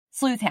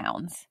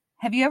Sleuthhounds,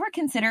 have you ever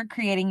considered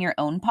creating your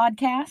own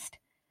podcast?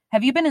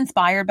 Have you been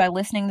inspired by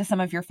listening to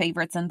some of your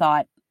favorites and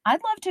thought, I'd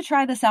love to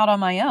try this out on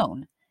my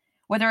own?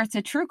 Whether it's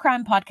a true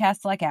crime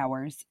podcast like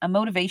ours, a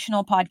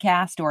motivational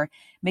podcast, or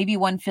maybe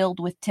one filled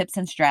with tips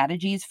and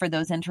strategies for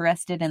those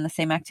interested in the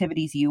same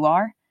activities you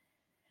are.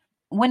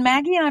 When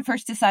Maggie and I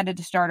first decided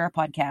to start our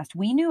podcast,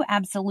 we knew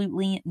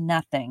absolutely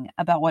nothing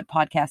about what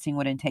podcasting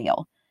would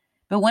entail.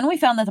 But when we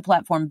found that the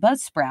platform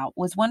Buzzsprout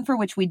was one for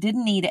which we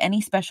didn't need any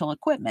special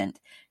equipment,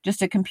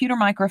 just a computer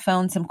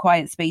microphone, some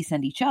quiet space,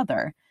 and each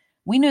other,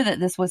 we knew that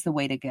this was the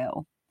way to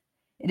go.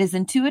 It is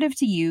intuitive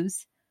to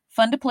use,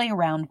 fun to play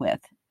around with,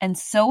 and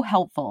so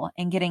helpful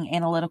in getting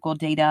analytical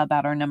data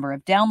about our number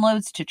of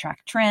downloads to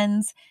track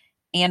trends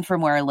and from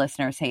where our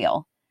listeners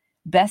hail.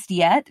 Best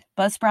yet,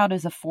 Buzzsprout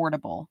is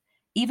affordable,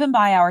 even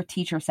by our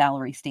teacher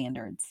salary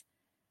standards.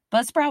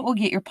 Buzzsprout will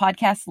get your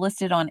podcast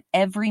listed on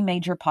every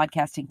major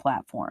podcasting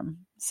platform.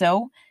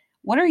 So,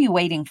 what are you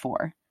waiting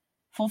for?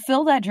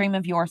 Fulfill that dream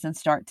of yours and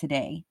start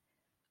today.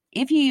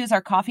 If you use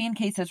our Coffee and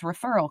Cases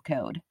referral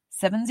code,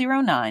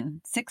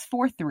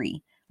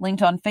 709-643,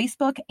 linked on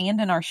Facebook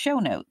and in our show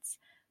notes,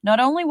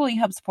 not only will you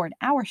help support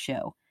our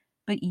show,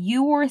 but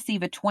you will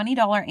receive a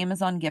 $20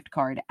 Amazon gift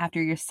card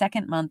after your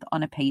second month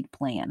on a paid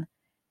plan.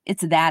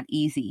 It's that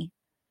easy.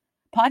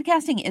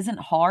 Podcasting isn't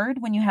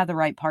hard when you have the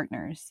right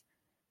partners.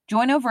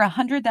 Join over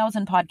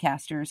 100,000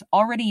 podcasters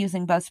already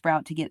using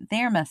Buzzsprout to get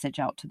their message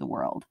out to the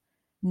world.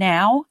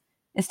 Now,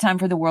 it's time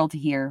for the world to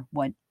hear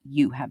what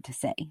you have to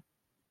say.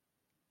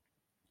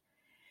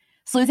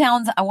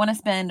 Sleuthhounds, I want to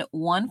spend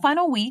one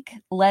final week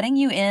letting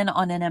you in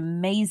on an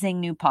amazing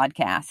new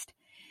podcast.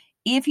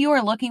 If you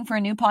are looking for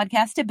a new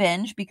podcast to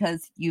binge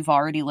because you've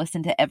already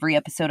listened to every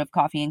episode of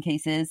Coffee and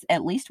Cases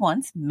at least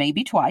once,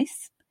 maybe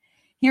twice,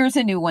 here's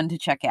a new one to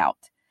check out.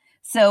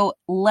 So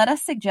let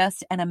us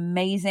suggest an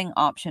amazing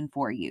option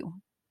for you.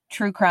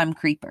 True Crime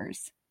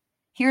Creepers.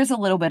 Here's a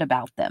little bit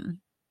about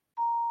them.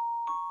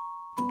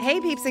 Hey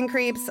peeps and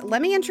creeps,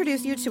 let me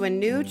introduce you to a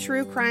new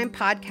true crime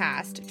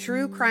podcast,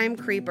 True Crime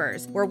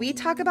Creepers, where we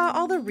talk about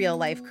all the real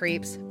life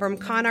creeps, from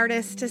con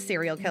artists to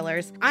serial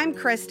killers. I'm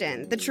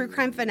Kristen, the true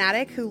crime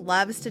fanatic who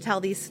loves to tell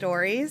these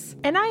stories.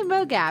 And I'm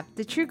Mogab,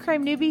 the true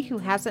crime newbie who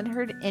hasn't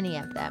heard any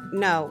of them.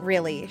 No,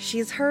 really,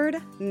 she's heard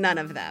none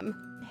of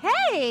them.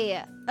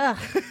 Hey! Ugh.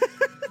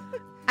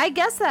 I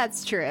guess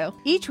that's true.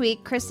 Each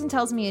week, Kristen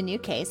tells me a new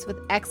case with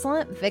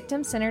excellent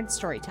victim-centered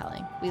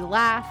storytelling. We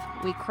laugh,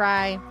 we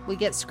cry, we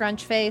get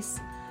scrunch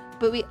face,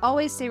 but we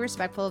always stay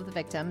respectful of the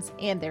victims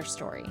and their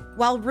story.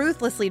 While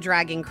ruthlessly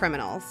dragging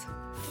criminals.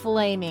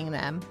 Flaming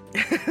them.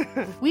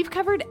 We've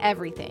covered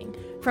everything,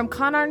 from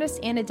con artist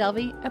Anna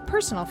Delvey, a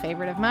personal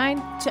favorite of mine,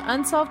 to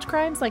unsolved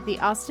crimes like the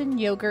Austin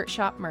Yogurt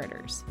Shop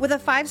murders. With a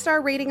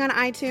 5-star rating on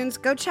iTunes,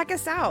 go check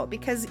us out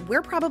because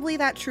we're probably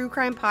that true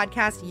crime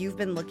podcast you've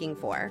been looking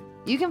for.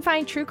 You can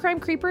find True Crime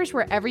Creepers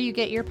wherever you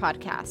get your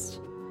podcast.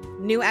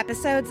 New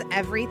episodes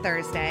every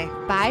Thursday.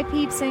 Bye,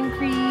 peeps and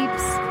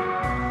creeps.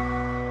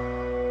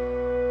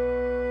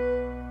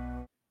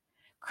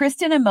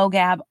 Kristen and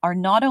Mogab are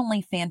not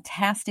only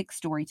fantastic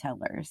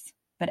storytellers,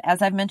 but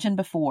as I've mentioned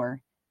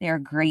before, they are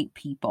great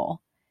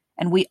people,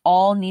 and we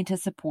all need to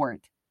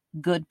support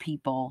good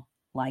people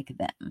like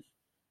them.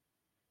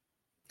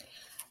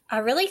 I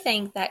really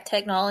think that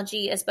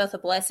technology is both a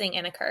blessing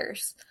and a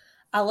curse.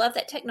 I love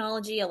that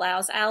technology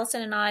allows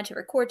Allison and I to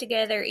record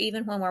together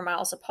even when we're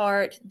miles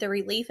apart. The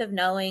relief of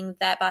knowing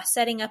that by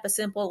setting up a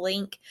simple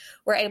link,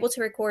 we're able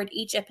to record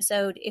each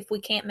episode if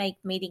we can't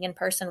make meeting in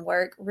person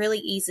work really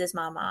eases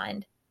my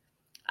mind.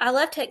 I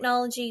love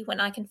technology when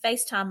I can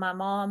FaceTime my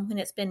mom when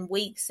it's been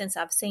weeks since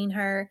I've seen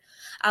her.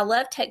 I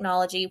love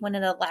technology when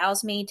it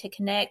allows me to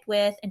connect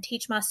with and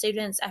teach my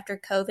students after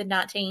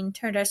COVID-19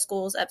 turned our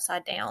schools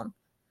upside down.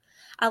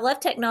 I love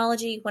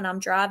technology when I'm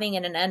driving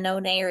in an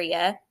unknown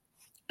area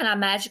and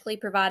I'm magically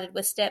provided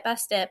with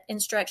step-by-step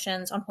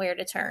instructions on where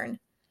to turn.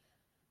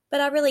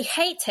 But I really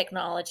hate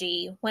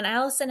technology when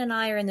Allison and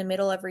I are in the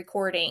middle of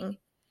recording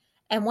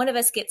and one of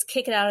us gets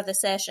kicked out of the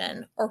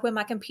session, or when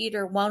my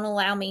computer won't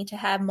allow me to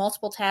have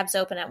multiple tabs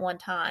open at one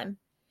time.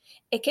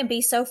 It can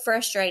be so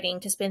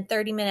frustrating to spend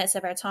 30 minutes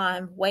of our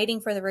time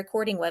waiting for the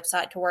recording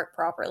website to work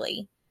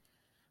properly.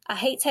 I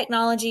hate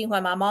technology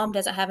when my mom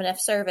doesn't have enough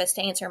service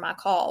to answer my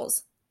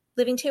calls.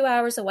 Living 2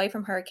 hours away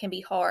from her can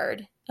be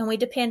hard, and we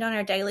depend on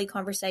our daily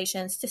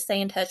conversations to stay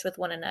in touch with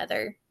one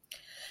another.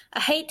 I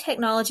hate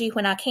technology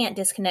when I can't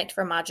disconnect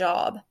from my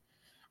job.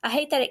 I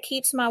hate that it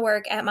keeps my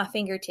work at my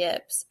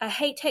fingertips. I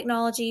hate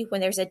technology when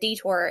there's a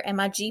detour and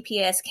my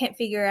GPS can't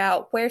figure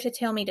out where to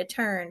tell me to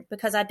turn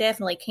because I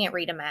definitely can't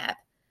read a map.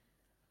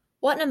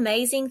 What an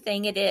amazing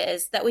thing it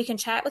is that we can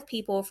chat with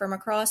people from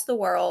across the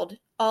world,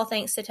 all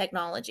thanks to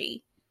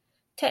technology.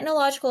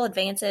 Technological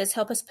advances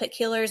help us put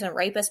killers and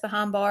rapists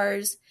behind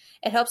bars.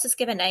 It helps us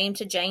give a name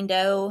to Jane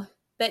Doe,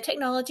 but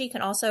technology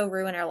can also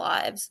ruin our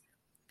lives.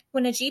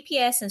 When a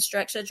GPS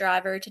instructs a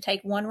driver to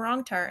take one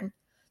wrong turn,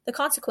 the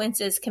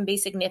consequences can be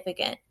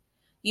significant.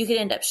 You could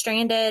end up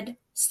stranded,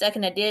 stuck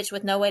in a ditch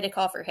with no way to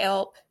call for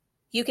help.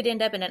 You could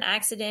end up in an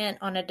accident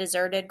on a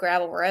deserted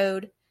gravel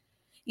road.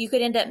 You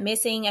could end up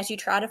missing as you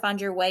try to find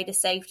your way to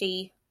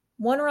safety.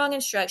 One wrong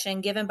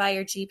instruction given by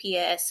your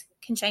GPS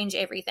can change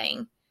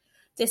everything.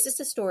 This is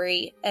the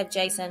story of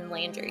Jason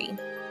Landry.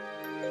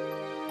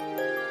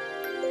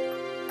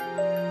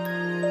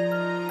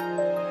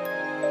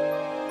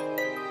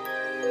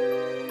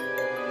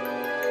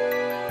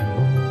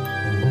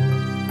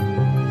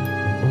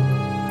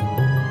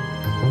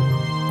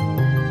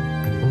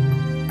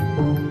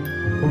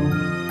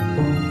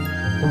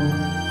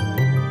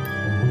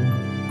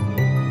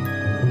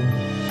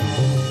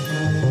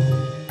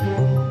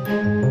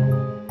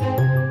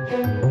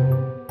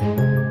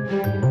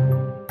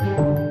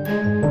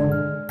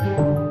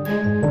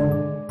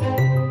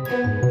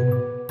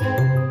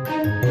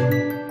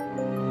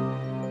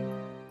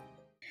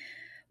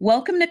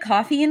 Welcome to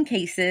Coffee and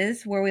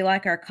Cases, where we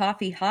like our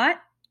coffee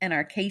hot and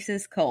our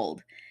cases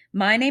cold.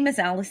 My name is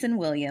Allison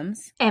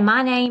Williams. And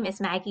my name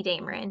is Maggie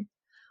Dameron.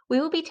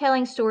 We will be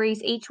telling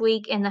stories each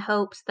week in the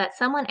hopes that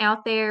someone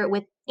out there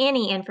with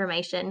any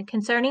information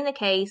concerning the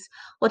case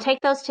will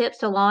take those tips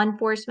to law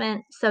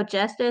enforcement so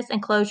justice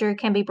and closure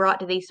can be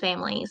brought to these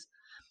families.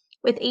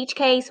 With each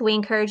case, we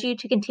encourage you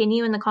to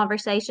continue in the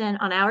conversation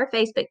on our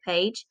Facebook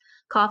page,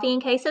 Coffee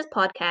and Cases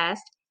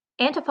Podcast,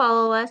 and to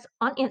follow us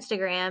on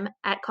Instagram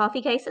at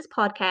Coffee Cases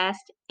Podcast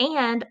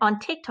and on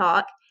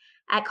TikTok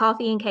at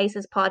Coffee and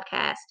Cases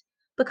Podcast.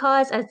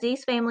 Because, as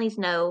these families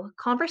know,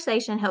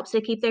 conversation helps to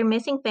keep their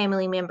missing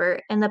family member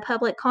in the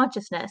public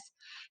consciousness,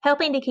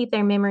 helping to keep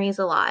their memories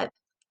alive.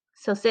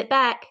 So sit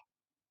back,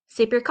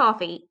 sip your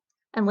coffee,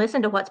 and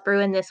listen to what's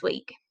brewing this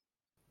week.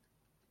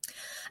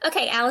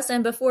 Okay,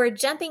 Allison, before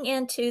jumping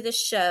into the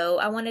show,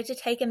 I wanted to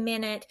take a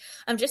minute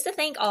just to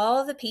thank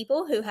all of the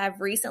people who have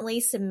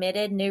recently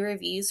submitted new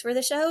reviews for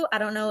the show. I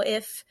don't know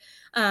if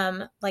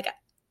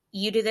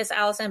you do this,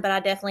 Allison, but I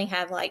definitely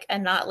have a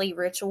nightly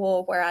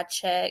ritual where I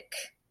check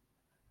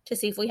to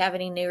see if we have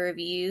any new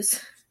reviews.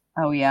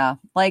 Oh, yeah.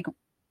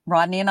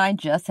 Rodney and I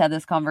just had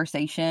this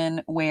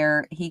conversation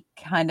where he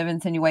kind of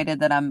insinuated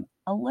that I'm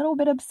a little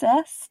bit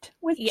obsessed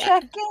with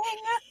checking.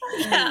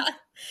 Yeah.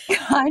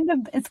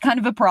 It's kind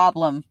of a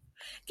problem.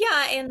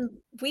 Yeah, and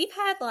we've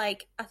had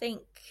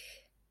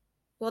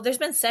there's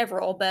been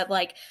several, but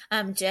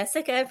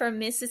Jessica from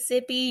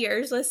Mississippi,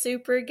 yours was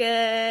super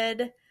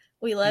good.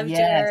 We loved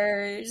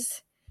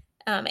yours.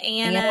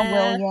 Anna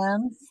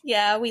Williams.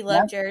 Yeah, we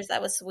loved yours.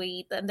 That was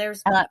sweet. And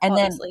there's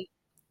obviously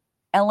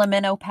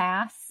Elemento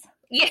Pass.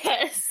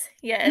 Yes.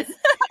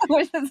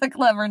 Which is a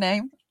clever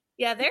name.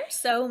 Yeah, there's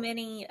so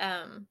many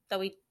that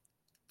we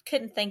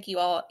couldn't thank you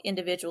all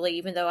individually,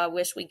 even though I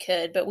wish we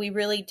could, but we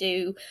really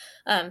do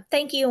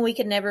thank you, and we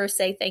could never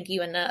say thank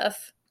you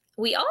enough.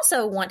 We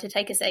also want to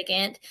take a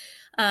second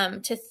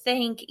to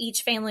thank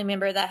each family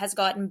member that has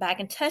gotten back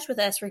in touch with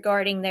us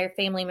regarding their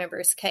family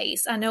member's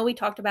case. I know we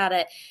talked about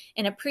it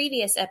in a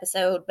previous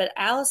episode, but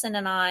Allison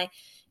and I,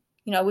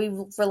 we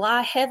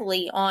rely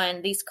heavily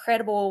on these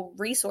credible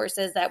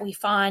resources that we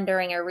find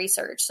during our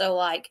research.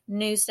 So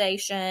news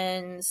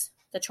stations,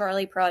 the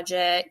Charlie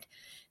Project,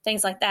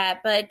 things like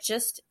that. But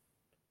just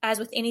as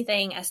with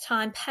anything, as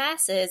time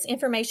passes,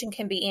 information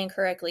can be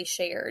incorrectly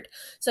shared.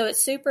 So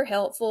it's super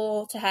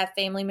helpful to have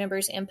family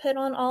members' input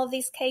on all of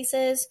these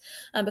cases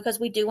because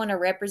we do want to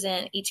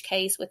represent each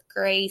case with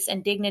grace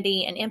and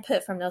dignity, and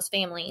input from those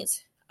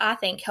families, I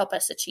think, help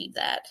us achieve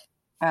that.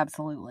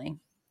 Absolutely.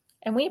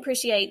 And we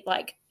appreciate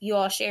you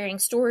all sharing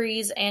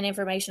stories and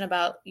information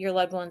about your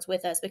loved ones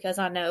with us, because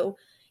I know,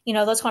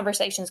 those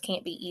conversations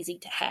can't be easy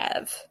to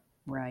have.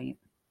 Right.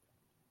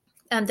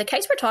 The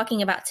case we're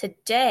talking about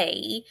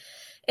today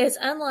is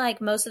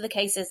unlike most of the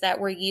cases that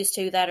we're used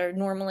to that are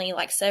normally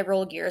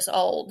several years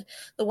old.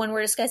 The one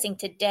we're discussing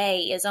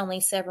today is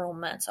only several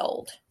months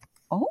old.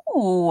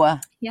 Oh.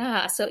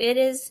 Yeah, so it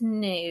is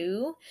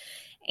new.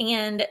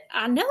 And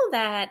I know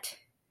that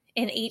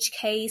in each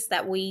case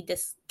that we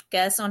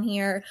discuss on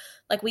here,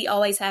 we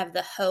always have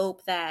the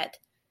hope that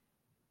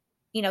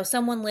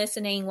someone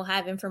listening will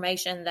have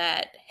information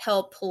that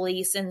help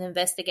police in the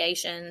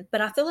investigation. But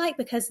I feel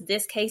because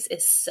this case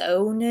is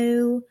so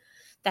new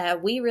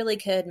that we really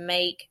could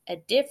make a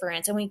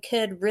difference, and we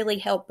could really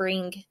help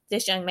bring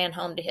this young man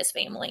home to his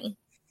family.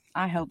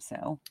 I hope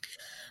so.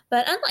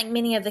 But unlike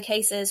many of the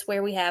cases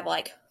where we have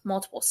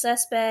multiple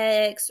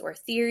suspects or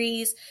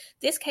theories,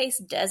 this case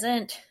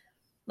doesn't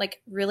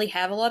really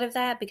have a lot of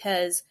that,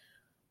 because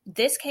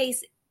this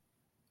case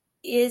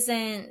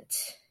isn't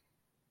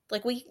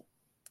we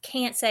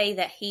can't say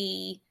that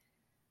he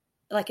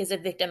is a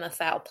victim of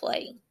foul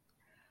play.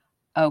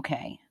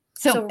 Okay.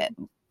 So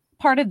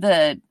part of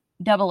the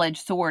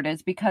double-edged sword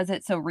is because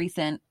it's so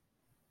recent,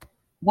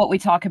 what we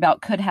talk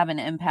about could have an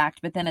impact,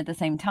 but then at the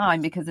same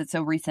time, because it's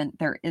so recent,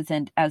 there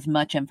isn't as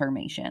much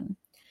information.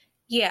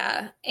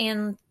 Yeah.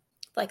 And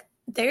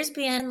there's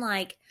been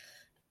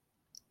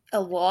a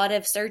lot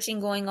of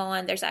searching going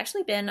on. There's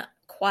actually been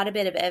quite a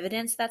bit of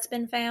evidence that's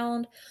been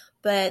found,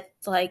 but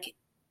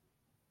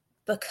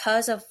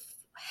because of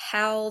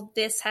how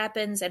this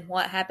happens and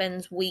what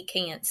happens, we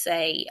can't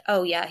say,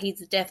 oh yeah,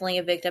 he's definitely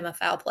a victim of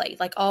foul play.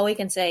 All we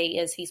can say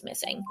is he's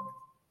missing.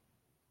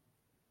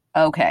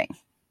 Okay.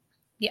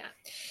 Yeah.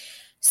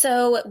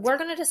 So we're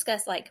going to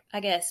discuss, like, I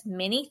guess,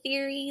 many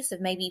theories of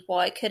maybe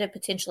what could have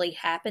potentially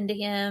happened to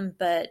him,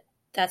 but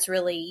that's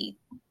really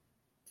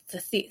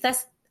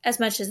that's as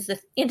much as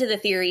into the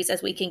theories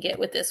as we can get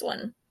with this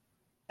one.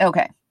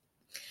 Okay.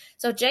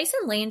 So Jason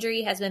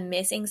Landry has been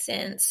missing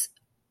since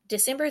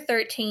December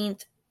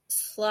 13th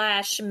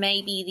 /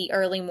 maybe the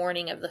early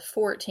morning of the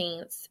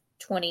 14th,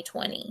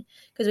 2020,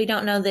 because we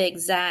don't know the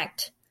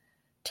exact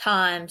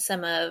time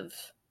some of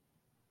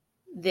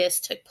this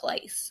took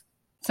place.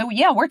 So,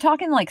 yeah, we're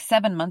talking like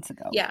 7 months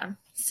ago. Yeah,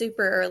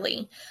 super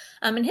early.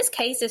 And his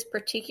case is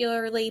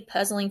particularly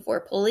puzzling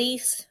for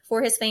police,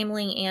 for his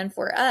family, and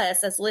for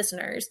us as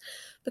listeners,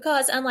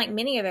 because unlike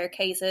many of our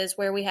cases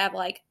where we have,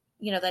 like,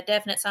 that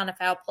definite sign of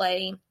foul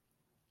play,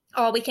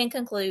 all we can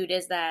conclude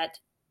is that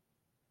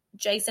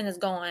Jason is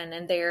gone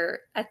and there,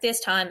 at this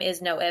time,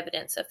 is no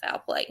evidence of foul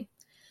play.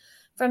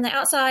 From the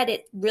outside,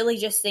 it really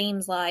just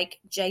seems like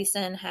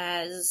Jason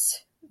has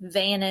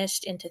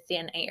vanished into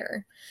thin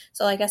air.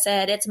 So like I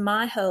said, it's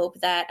my hope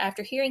that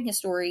after hearing his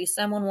story,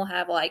 someone will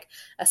have like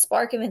a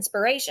spark of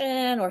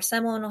inspiration, or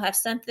someone will have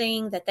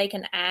something that they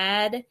can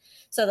add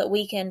so that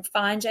we can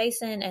find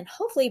Jason and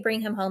hopefully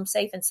bring him home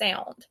safe and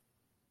sound.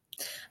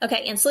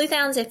 Okay, and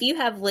Sleuthhounds, if you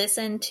have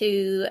listened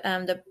to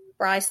the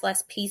Bryce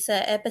Les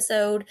Pizza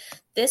episode,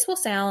 this will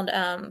sound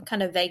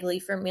kind of vaguely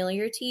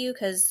familiar to you,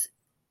 because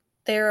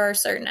there are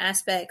certain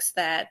aspects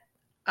that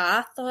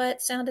I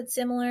thought sounded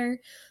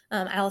similar.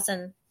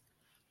 Allison,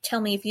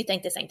 tell me if you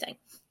think the same thing.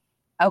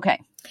 Okay.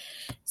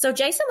 So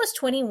Jason was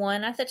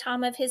 21 at the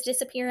time of his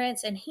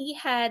disappearance, and he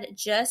had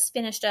just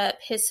finished up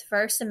his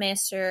first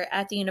semester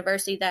at the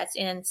university that's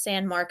in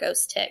San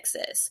Marcos,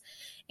 Texas.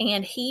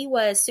 And he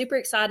was super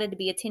excited to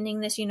be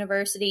attending this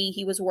university.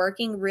 He was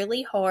working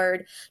really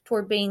hard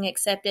toward being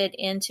accepted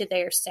into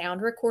their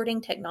sound recording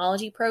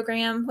technology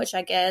program, which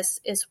I guess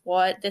is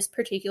what this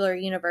particular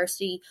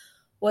university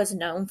was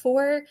known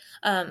for.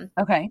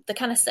 Okay. The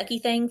kind of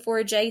sucky thing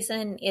for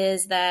Jason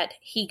is that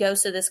he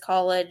goes to this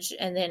college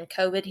and then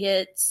COVID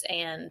hits,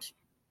 and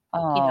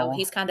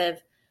he's kind of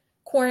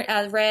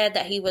I read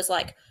that he was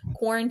like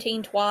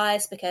quarantined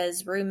twice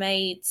because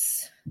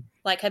roommates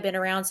like had been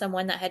around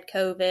someone that had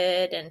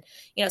COVID,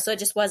 and so it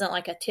just wasn't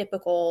like a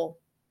typical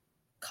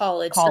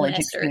college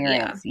semester.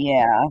 Experience.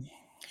 Yeah.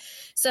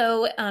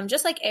 So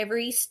just like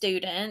every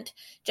student,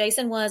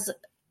 Jason was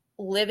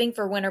living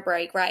for winter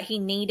break, right? He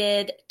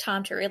needed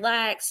time to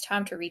relax,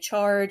 time to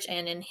recharge,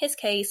 and in his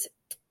case,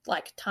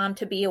 like time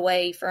to be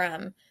away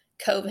from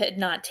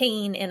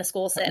COVID-19 in a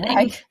school setting.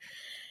 Right.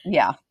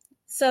 Yeah.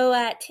 So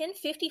at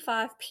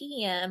 10:55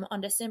 p.m.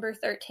 on December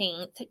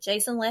 13th,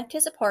 Jason left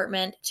his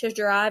apartment to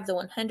drive the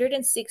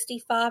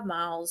 165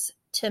 miles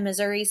to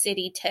Missouri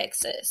City,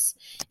 Texas.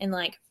 And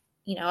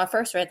I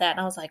first read that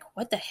and I was like,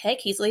 what the heck?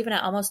 He's leaving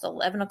at almost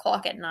 11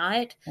 o'clock at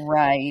night.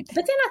 Right.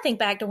 But then I think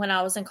back to when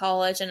I was in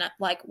college and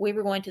we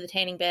were going to the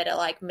tanning bed at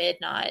like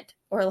midnight,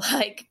 or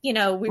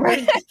we were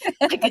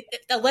like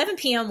 11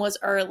 p.m. was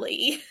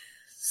early.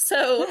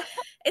 So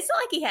it's not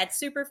like he had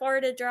super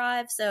far to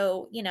drive.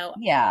 So,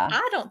 yeah,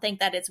 I don't think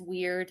that it's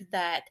weird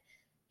that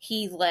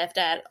he left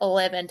at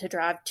 11 to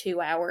drive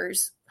 2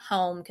 hours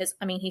home, because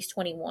he's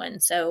 21.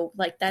 So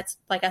that's,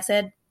 like I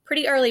said,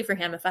 pretty early for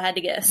him if I had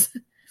to guess.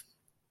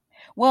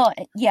 Well,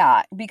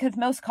 yeah, because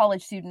most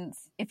college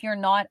students, if you're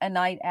not a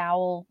night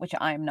owl, which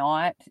I'm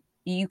not,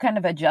 you kind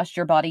of adjust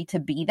your body to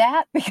be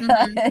that,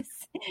 because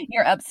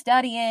you're up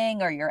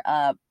studying or you're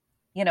up,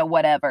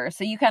 whatever.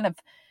 So you kind of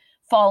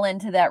fall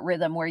into that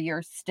rhythm where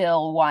you're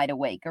still wide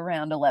awake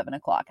around 11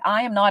 o'clock.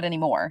 I am not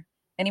anymore.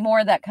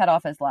 That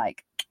cutoff is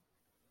like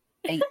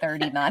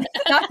 8:30,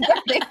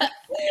 9:30.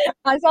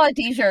 I saw a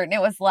t-shirt and it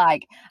was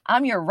like,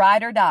 I'm your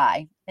ride or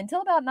die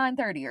until about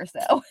 9:30 or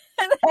so.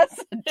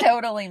 That's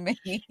totally me.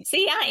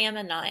 See, I am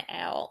a night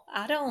owl.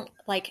 I don't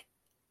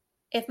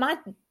if my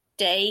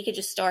day could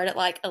just start at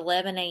like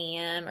 11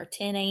 a.m. or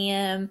 10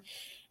 a.m.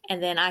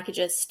 and then I could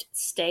just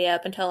stay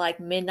up until like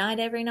midnight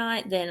every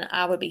night, then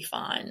I would be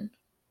fine.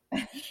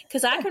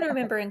 Because I can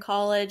remember in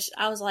college,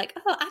 I was like,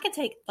 oh, I could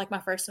take, like my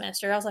first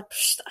semester, I was like,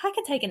 I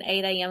could take an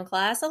 8 a.m.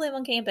 class. I live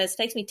on campus. It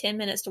takes me 10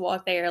 minutes to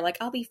walk there. Like,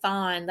 I'll be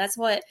fine. That's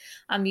what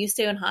I'm used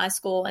to in high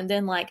school. And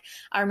then,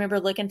 I remember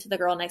looking to the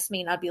girl next to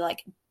me and I'd be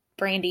like,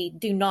 Brandy,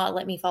 do not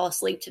let me fall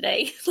asleep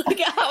today.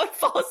 I would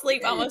fall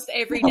asleep almost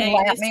every day.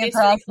 Slap me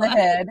across the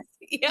head.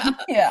 Yeah.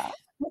 Yeah.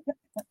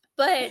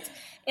 But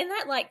in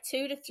that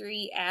 2 to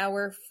 3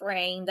 hour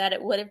frame that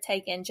it would have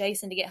taken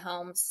Jason to get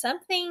home,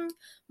 something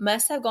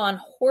must have gone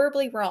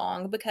horribly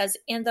wrong, because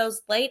in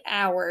those late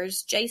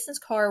hours, Jason's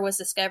car was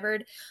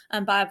discovered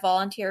by a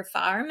volunteer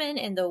fireman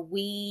in the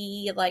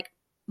wee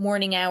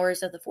morning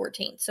hours of the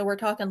 14th. So we're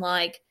talking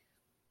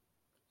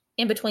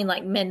in between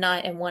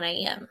midnight and 1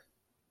 a.m.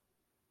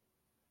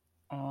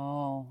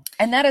 Oh,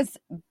 and that is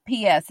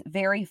P.S.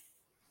 very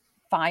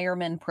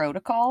fireman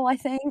protocol, I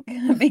think,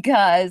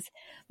 because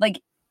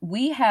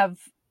we have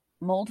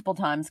multiple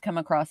times come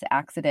across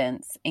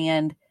accidents,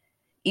 and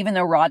even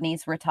though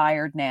Rodney's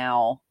retired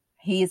now,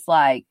 he's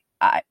like,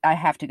 I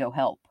have to go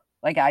help.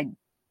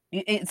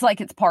 It's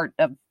like it's part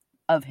of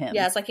of him.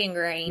 Yeah, it's like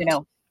ingrained.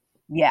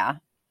 Yeah.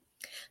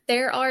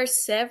 There are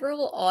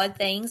several odd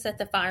things that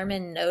the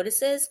fireman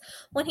notices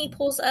when he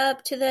pulls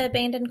up to the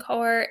abandoned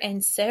car,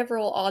 and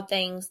several odd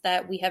things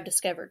that we have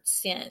discovered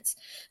since.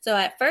 So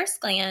at first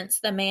glance,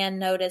 the man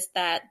noticed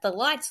that the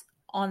lights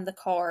on the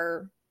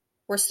car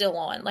were still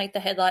on, like the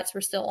headlights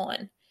were still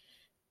on.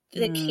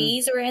 The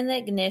keys were in the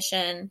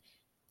ignition.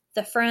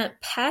 The front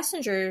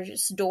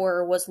passenger's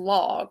door was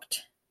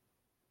locked,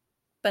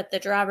 but the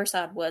driver's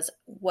side was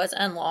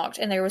unlocked,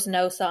 and there was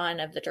no sign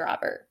of the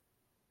driver.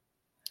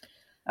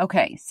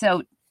 Okay,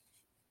 so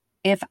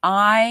if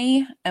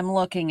I am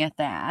looking at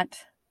that,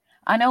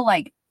 I know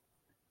like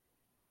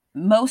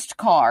most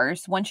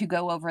cars, once you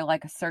go over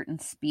like a certain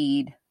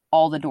speed,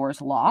 all the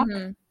doors lock,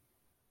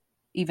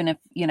 even if,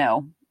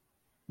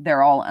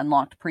 they're all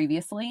unlocked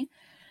previously.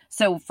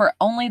 So for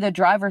only the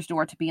driver's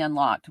door to be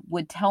unlocked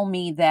would tell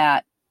me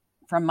that,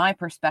 from my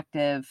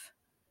perspective,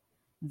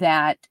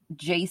 that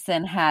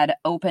Jason had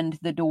opened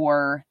the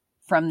door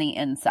from the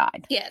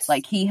inside. Yes.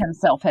 Like he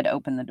himself had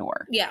opened the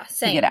door. Yeah,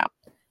 same. To get out.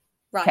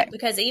 Right. Okay.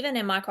 Because even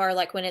in my car,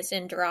 like when it's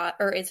in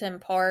it's in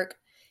park,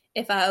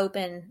 if I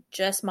open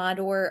just my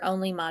door,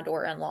 only my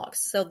door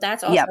unlocks. So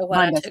that's also what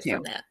I took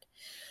from that.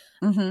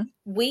 Mm-hmm.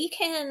 We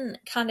can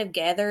kind of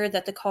gather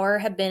that the car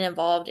had been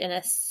involved in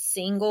a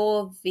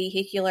single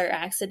vehicular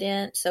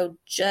accident. So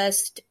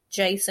just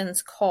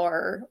Jason's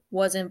car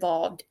was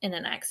involved in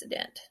an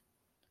accident.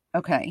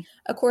 Okay.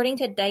 According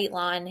to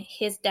Dateline,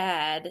 his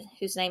dad,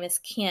 whose name is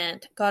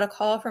Kent, got a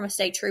call from a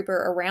state trooper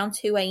around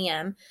 2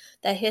 a.m.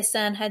 that his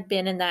son had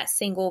been in that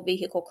single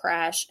vehicle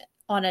crash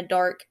on a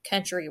dark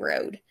country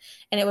road.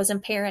 And it was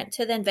apparent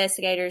to the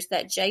investigators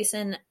that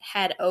Jason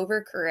had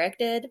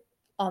overcorrected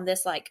on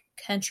this like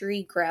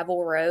country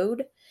gravel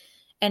road.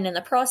 And in the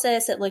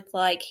process, it looked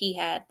like he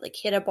had like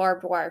hit a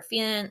barbed wire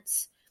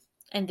fence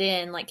and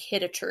then like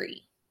hit a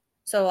tree.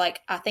 So, like,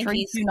 I think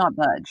Trees do not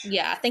budge.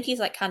 Yeah, I think he's,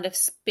 like, kind of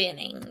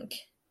spinning.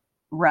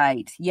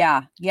 Right.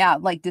 Yeah. Yeah.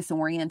 Like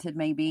disoriented,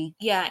 maybe.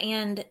 Yeah.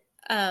 And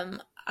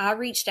I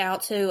reached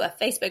out to a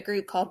Facebook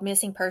group called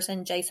Missing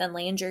Person Jason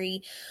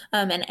Landry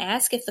and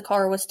asked if the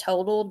car was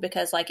totaled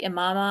because, like, in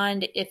my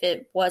mind, if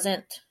it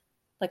wasn't,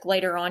 like,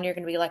 later on, you're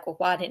going to be like, well,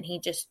 why didn't he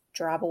just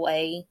drive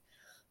away?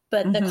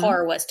 But the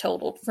car was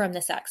totaled from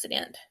this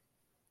accident.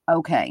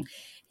 Okay.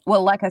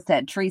 Well, like I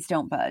said, trees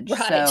don't budge.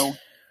 Right. So.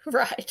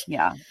 Right.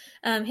 Yeah.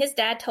 His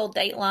dad told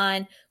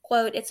Dateline,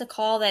 quote, "It's a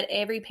call that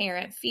every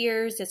parent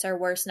fears. It's our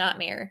worst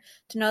nightmare.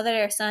 To know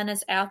that our son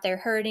is out there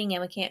hurting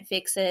and we can't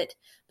fix it,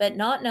 but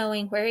not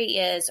knowing where he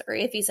is or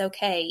if he's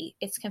okay,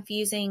 it's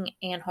confusing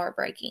and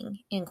heartbreaking,"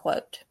 end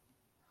quote.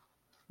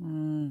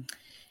 The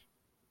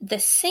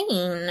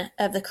scene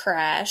of the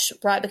crash,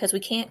 right, because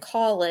we can't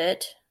call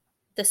it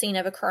the scene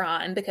of a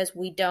crime because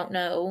we don't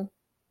know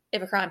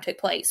if a crime took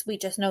place. We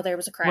just know there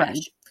was a crash.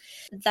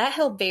 Right. That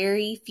held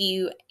very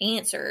few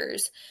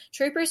answers.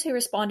 Troopers who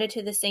responded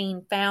to the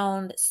scene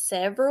found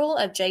several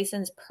of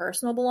Jason's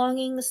personal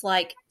belongings,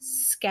 like,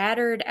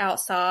 scattered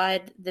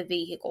outside the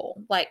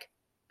vehicle, like,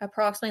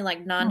 approximately,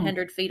 like,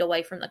 900 feet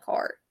away from the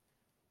car.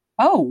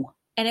 Oh.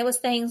 And it was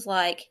things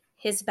like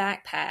his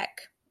backpack,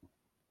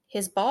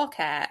 his ball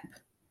cap,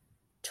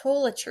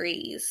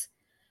 toiletries.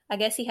 I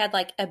guess he had,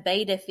 like, a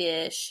betta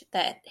fish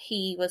that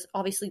he was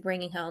obviously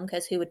bringing home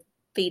because who would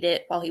feed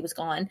it while he was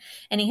gone,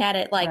 and he had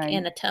it like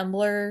in a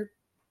tumbler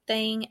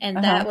thing,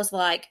 and that was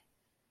like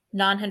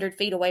 900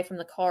 feet away from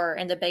the car,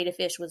 and the betta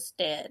fish was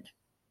dead.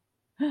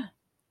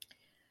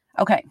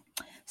 Okay,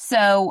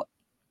 so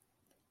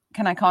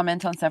can I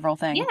comment on several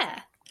things? Yeah.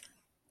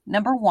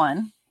 Number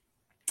one,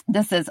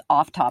 this is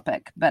off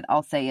topic, but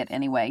I'll say it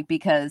anyway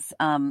because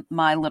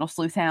my little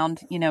sleuth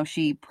hound,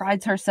 she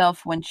prides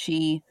herself when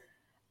she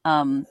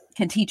can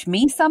teach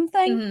me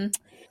something,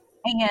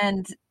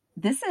 and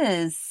this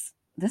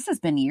has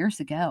been years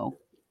ago.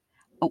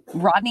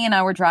 Rodney and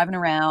I were driving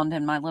around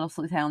and my little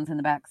sleuth hound's in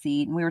the back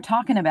seat and we were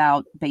talking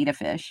about betta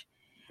fish.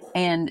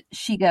 And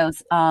she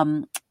goes,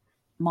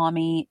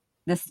 Mommy,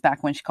 this is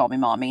back when she called me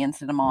Mommy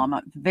instead of Mom.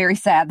 I'm very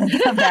sad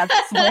that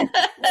that's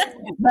switched.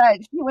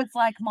 But she was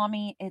like,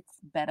 Mommy, it's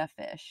betta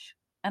fish.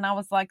 And I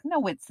was like,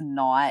 no, it's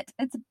not.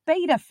 It's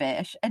betta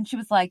fish. And she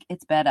was like,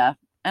 it's betta.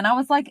 And I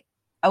was like,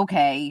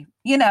 okay,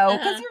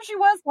 because here she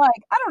was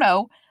like, I don't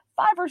know,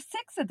 5 or 6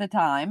 at the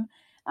time.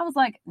 I was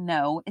like,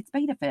 no, it's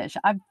betta fish.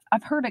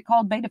 I've heard it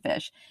called betta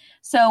fish.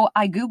 So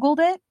I Googled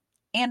it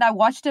and I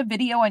watched a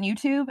video on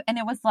YouTube and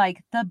it was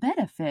like the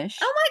betta fish.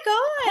 Oh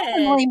my God.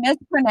 Commonly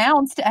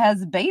mispronounced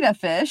as betta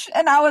fish.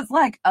 And I was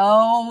like,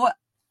 oh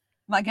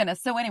my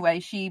goodness. So anyway,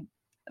 she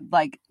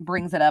like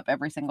brings it up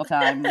every single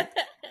time the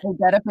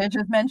betta fish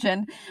is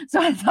mentioned.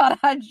 So I thought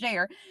I'd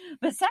share.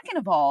 But second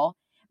of all,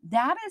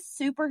 that is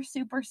super,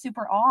 super,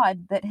 super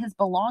odd that his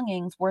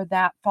belongings were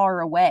that far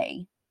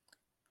away.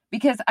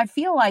 Because I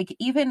feel like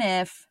even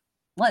if,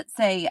 let's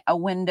say, a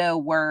window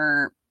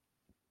were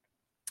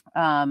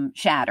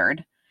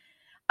shattered,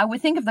 I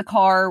would think if the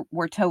car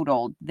were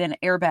totaled, then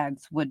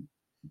airbags would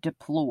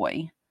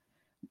deploy,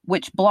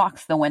 which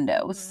blocks the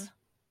windows.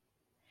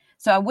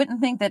 So I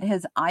wouldn't think that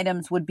his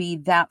items would be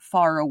that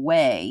far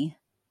away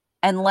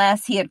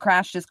unless he had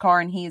crashed his car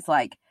and he's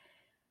like,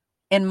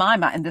 in my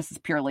mind, and this is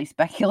purely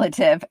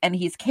speculative, and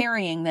he's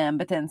carrying them,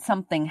 but then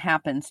something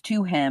happens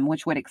to him,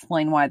 which would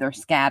explain why they're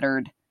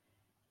scattered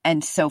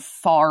and so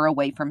far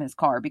away from his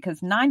car,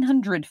 because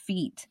 900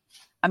 feet,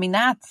 I mean,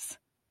 that's,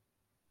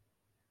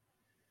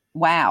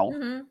 wow.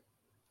 Mm-hmm.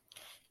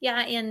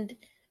 Yeah, and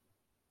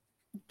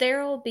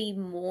there will be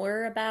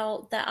more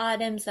about the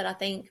items that I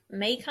think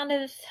may kind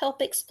of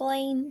help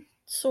explain,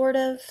 sort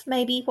of,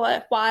 maybe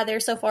why they're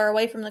so far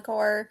away from the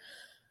car.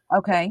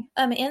 Okay.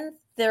 In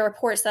the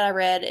reports that I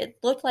read, it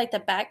looked like the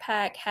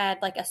backpack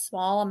had like a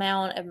small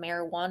amount of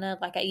marijuana.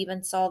 Like I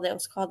even saw that it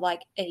was called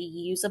like a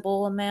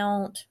usable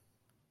amount.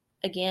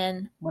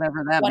 Again,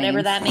 whatever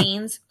that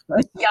means.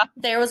 Yeah.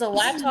 There was a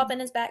laptop in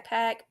his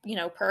backpack,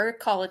 per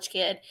college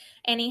kid,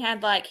 and he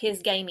had like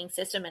his gaming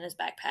system in his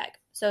backpack.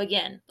 So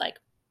again, like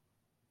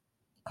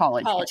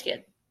college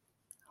kid.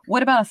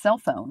 What about a cell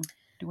phone?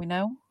 Do we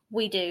know?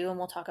 We do, and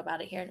we'll talk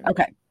about it here in a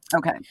minute.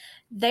 Okay.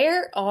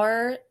 There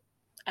are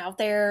out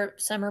there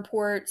some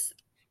reports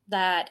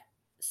that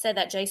said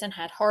that Jason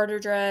had harder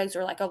drugs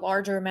or like a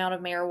larger amount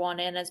of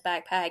marijuana in his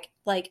backpack.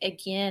 Like,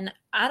 again,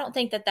 I don't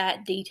think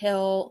that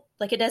detail,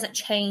 like, it doesn't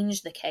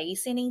change the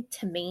case any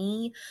to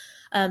me.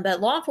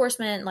 But law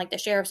enforcement, like the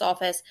sheriff's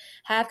office,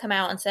 have come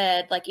out and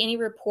said, like, any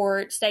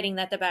report stating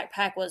that the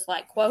backpack was,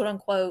 like, quote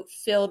unquote,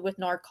 filled with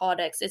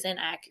narcotics is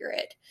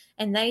inaccurate.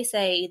 And they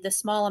say the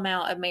small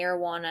amount of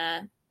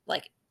marijuana,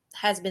 like,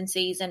 has been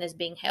seized and is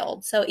being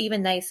held. So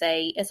even they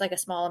say it's like a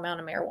small amount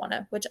of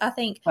marijuana, which I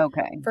think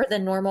for the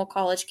normal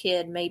college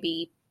kid may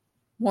be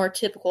more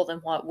typical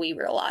than what we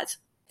realize.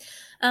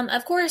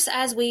 Of course,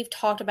 as we've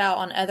talked about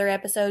on other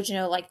episodes,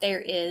 like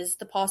there is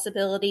the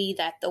possibility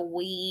that the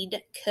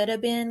weed could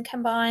have been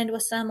combined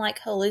with some like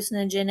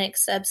hallucinogenic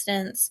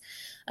substance.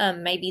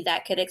 Maybe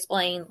that could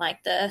explain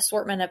like the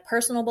assortment of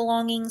personal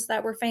belongings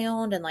that were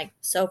found and like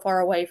so far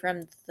away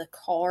from the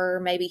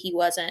car. Maybe he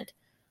wasn't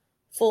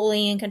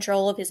fully in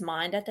control of his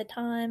mind at the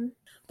time.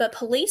 But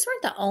police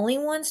weren't the only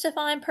ones to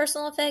find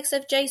personal effects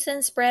of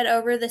Jason spread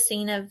over the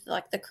scene of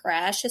like the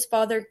crash. His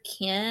father,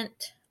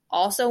 Kent,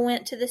 also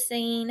went to the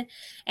scene,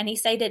 and he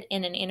stated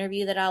in an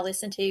interview that I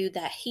listened to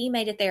that he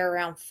made it there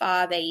around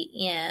 5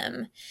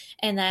 a.m.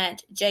 and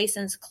that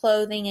Jason's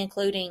clothing,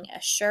 including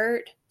a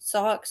shirt,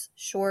 socks,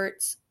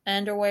 shorts,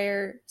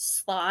 underwear,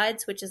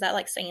 slides, which is that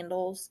like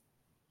sandals?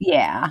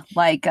 Yeah,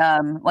 like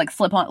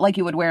slip on, like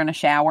you would wear in a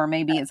shower,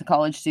 maybe as a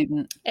college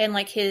student. And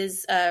like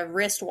his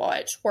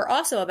wristwatch were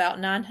also about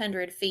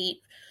 900 feet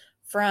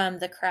from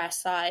the crash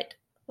site,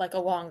 like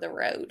along the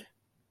road.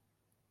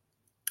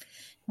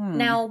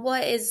 Now,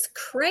 what is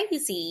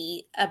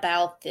crazy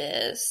about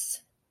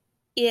this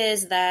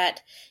is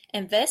that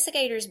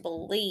investigators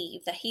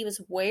believe that he was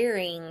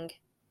wearing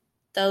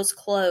those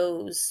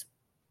clothes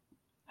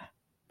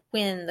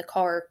when the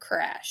car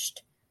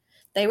crashed.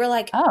 They were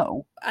like,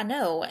 oh, I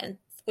know, and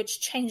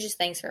which changes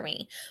things for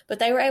me. But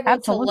they were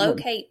able to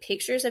locate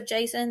pictures of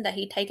Jason that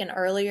he'd taken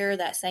earlier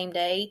that same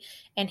day,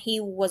 and he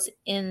was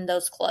in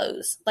those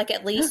clothes, like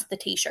at least the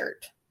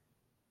t-shirt.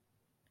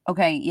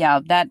 Okay,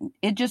 yeah,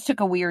 it just took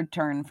a weird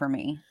turn for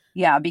me.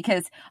 Yeah,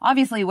 because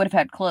obviously he would have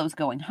had clothes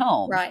going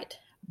home. Right.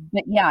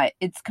 But yeah,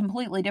 it's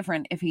completely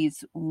different if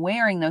he's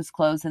wearing those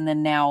clothes and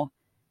then now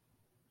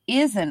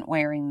isn't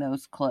wearing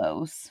those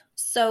clothes.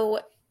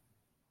 So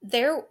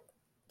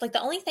like the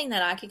only thing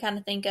that I could kind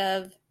of think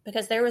of,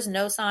 because there was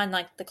no sign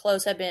like the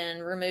clothes had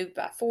been removed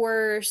by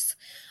force.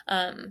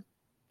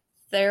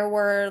 There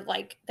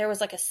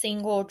was like a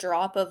single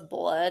drop of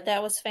blood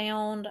that was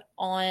found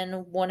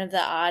on one of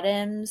the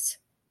items.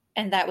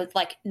 And that was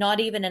like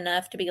not even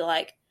enough to be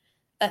like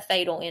a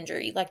fatal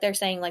injury. Like they're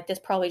saying like this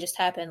probably just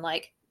happened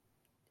like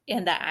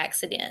in the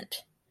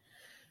accident.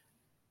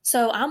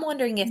 So I'm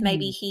wondering if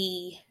maybe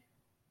he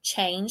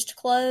changed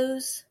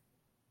clothes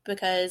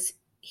because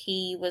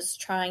he was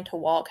trying to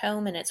walk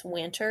home and it's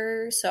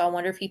winter. So I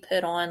wonder if he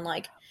put on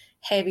like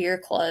heavier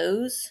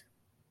clothes.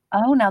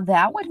 Oh, now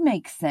that would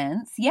make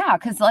sense. Yeah,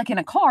 because like in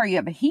a car, you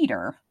have a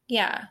heater.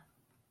 Yeah.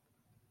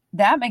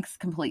 That makes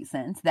complete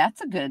sense. That's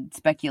a good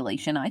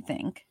speculation, I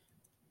think.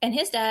 And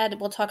his dad,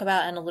 we'll talk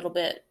about in a little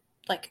bit,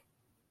 like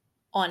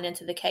on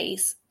into the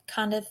case,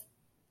 kind of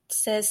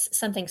says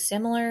something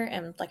similar.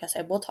 And like I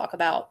said, we'll talk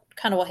about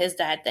kind of what his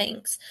dad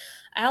thinks.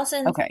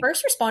 Allison,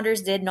 first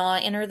responders did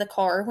not enter the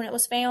car when it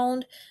was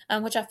found,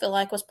 which I feel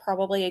like was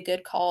probably a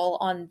good call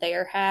on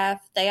their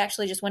half. They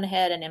actually just went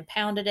ahead and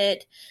impounded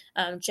it.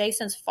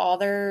 Jason's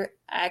father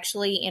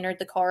actually entered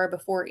the car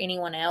before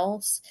anyone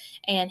else,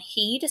 and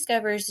he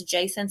discovers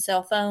Jason's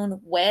cell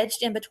phone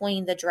wedged in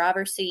between the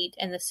driver's seat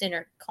and the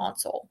center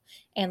console.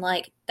 And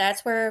like,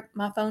 that's where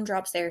my phone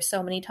drops there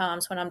so many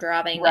times when I'm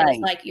driving. Right. And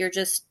it's like,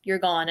 you're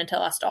gone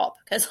until I stop.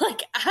 Cause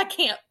like, I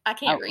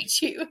can't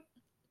reach you.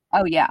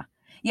 Oh yeah.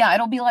 Yeah,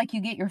 it'll be like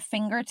you get your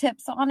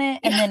fingertips on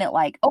it, and then it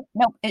like, oh,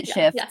 nope, it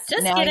shifts. Yeah,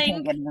 just now kidding. I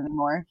can't get it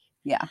anymore.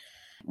 Yeah.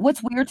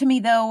 What's weird to me,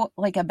 though,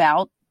 like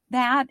about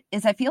that,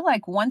 is I feel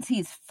like once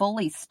he's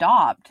fully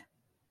stopped,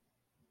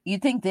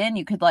 you'd think then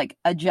you could, like,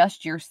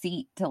 adjust your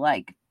seat to,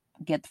 like,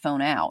 get the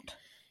phone out.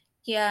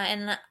 Yeah,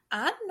 and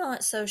I'm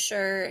not so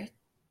sure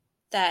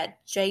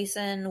that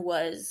Jason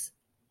was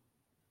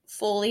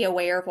fully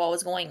aware of what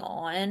was going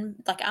on.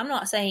 Like, I'm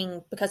not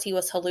saying because he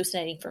was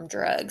hallucinating from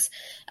drugs.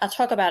 I'll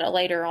talk about it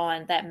later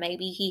on that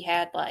maybe he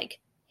had like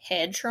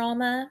head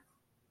trauma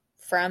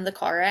from the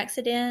car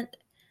accident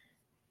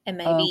and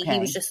maybe he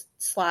was Okay. just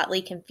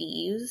slightly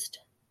confused.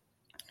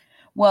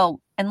 Well,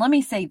 and let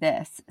me say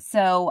this.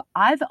 So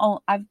I've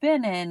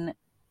been in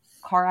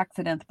car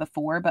accidents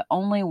before, but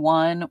only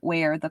one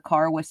where the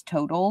car was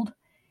totaled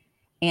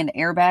and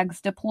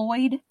airbags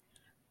deployed.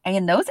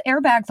 And those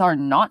airbags are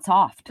not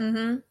soft.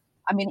 Mm-hmm.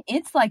 I mean,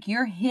 it's like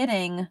you're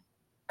hitting,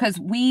 because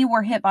we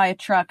were hit by a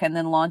truck and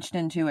then launched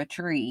into a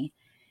tree.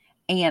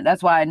 And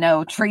that's why I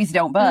know trees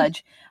don't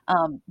budge.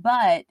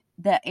 But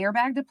the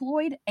airbag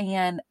deployed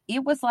and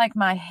it was like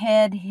my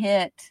head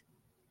hit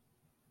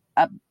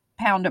a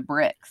pound of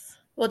bricks.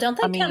 Well,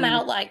 don't I they come mean,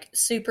 out like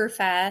super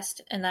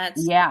fast and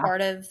that's yeah,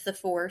 part of the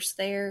force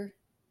there?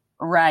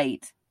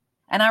 right.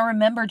 And I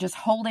remember just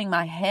holding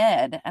my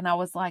head and I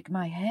was like,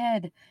 my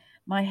head,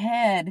 my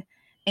head.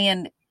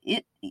 And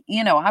it,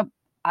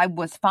 I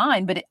was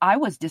fine, but I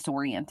was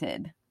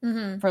disoriented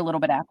Mm-hmm. for a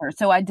little bit after.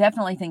 So I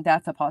definitely think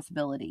that's a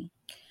possibility.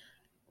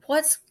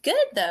 What's good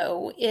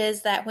though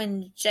is that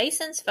when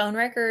Jason's phone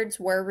records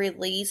were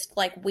released,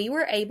 like we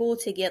were able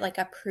to get like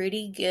a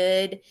pretty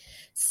good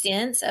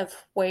sense of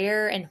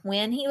where and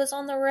when he was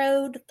on the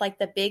road. Like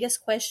the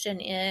biggest question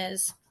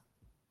is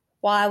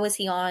why was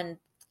he on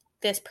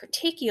this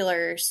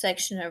particular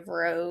section of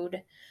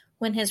road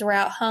when his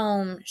route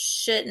home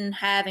shouldn't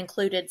have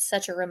included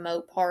such a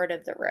remote part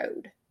of the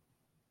road?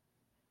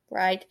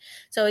 Right?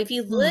 So if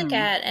you look Hmm.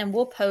 at, and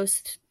we'll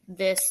post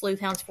this sleuth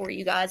hounds for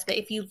you guys, but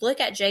if you look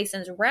at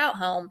Jason's route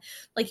home,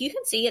 like you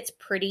can see it's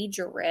pretty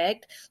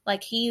direct.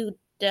 Like he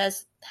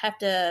does have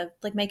to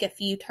like make a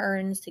few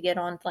turns to get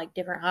on like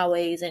different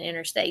highways and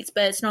interstates,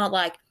 but it's not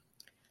like,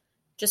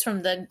 just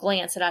from the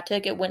glance that I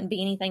took, it wouldn't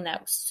be anything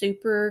that was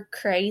super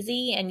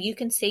crazy. And you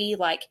can see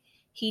like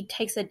he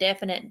takes a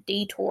definite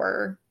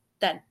detour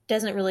that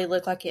doesn't really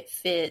look like it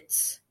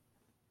fits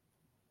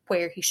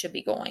where he should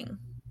be going.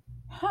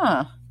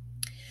 Huh.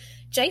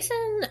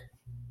 Jason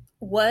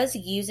was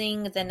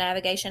using the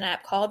navigation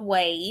app called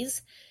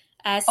Waze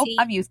as Oh,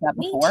 I've used that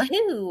me before.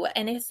 too.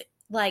 And if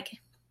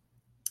like,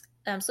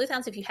 sleuth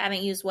hounds, if you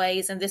haven't used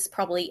Waze, and this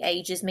probably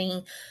ages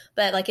me,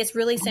 but like it's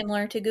really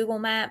similar to Google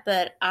Map,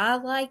 but I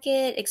like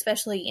it,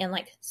 especially in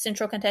like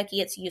central Kentucky.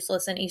 It's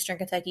useless in eastern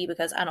Kentucky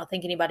because I don't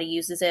think anybody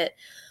uses it.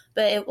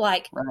 But it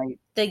like Right.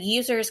 the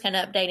users can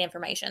update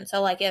information.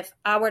 So like if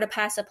I were to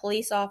pass a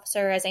police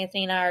officer as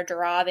Anthony and I are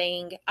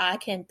driving, I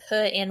can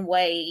put in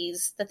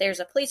Waze that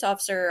there's a police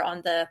officer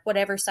on the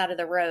whatever side of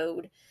the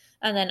road,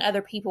 and then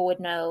other people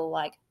would know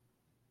like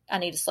I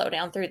need to slow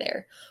down through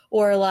there.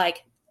 Or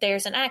like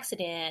there's an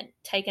accident,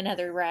 take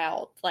another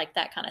route, like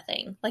that kind of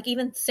thing. Like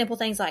even simple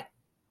things like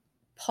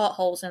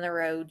potholes in the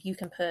road, you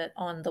can put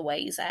on the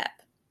Waze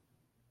app.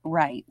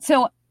 Right.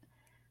 So,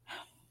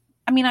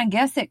 I mean, I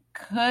guess it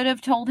could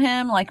have told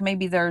him like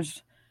maybe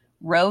there's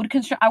road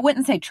construction. I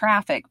wouldn't say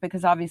traffic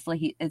because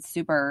obviously it's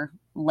super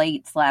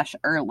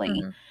late/early.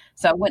 Mm-hmm.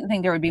 So I wouldn't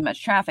think there would be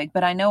much traffic.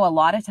 But I know a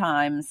lot of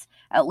times,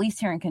 at least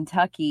here in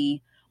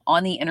Kentucky,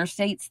 on the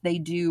interstates, they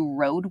do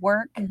road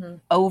work Mm-hmm.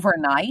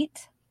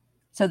 overnight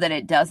so that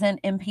it doesn't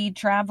impede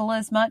travel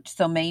as much.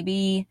 So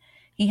maybe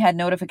he had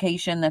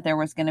notification that there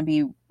was going to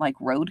be like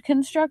road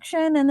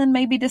construction and then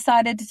maybe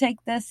decided to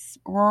take this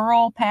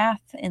rural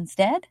path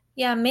instead.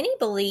 Yeah, many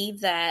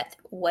believe that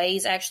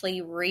Waze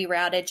actually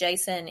rerouted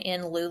Jason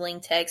in Luling,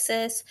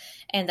 Texas,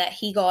 and that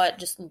he got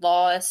just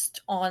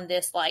lost on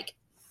this like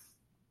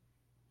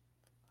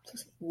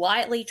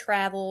lightly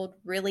traveled,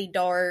 really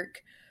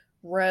dark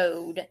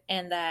road,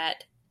 and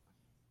that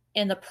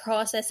in the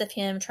process of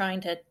him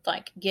trying to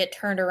like get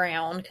turned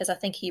around, because I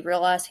think he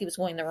realized he was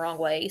going the wrong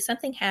way,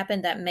 something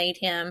happened that made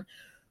him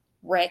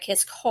wreck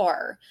his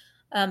car.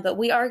 But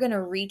we are going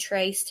to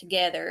retrace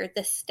together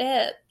the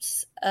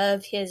steps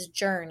of his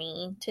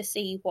journey to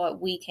see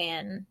what we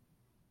can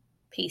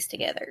piece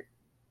together.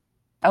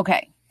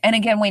 Okay. And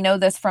again, we know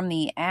this from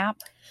the app.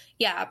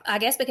 Yeah, I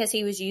guess because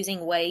he was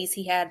using Waze,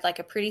 he had like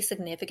a pretty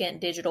significant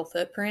digital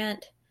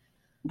footprint.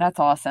 That's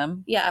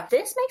awesome. Yeah,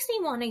 this makes me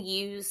want to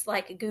use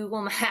like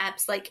Google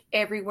Maps like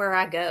everywhere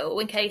I go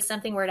in case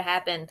something were to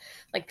happen,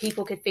 like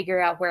people could figure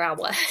out where I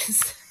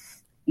was.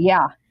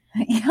 Yeah.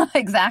 Yeah,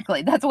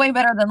 exactly. That's way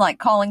better than like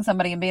calling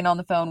somebody and being on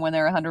the phone when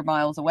they're 100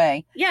 miles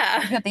away.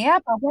 Yeah. You got the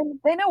app open,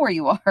 they know where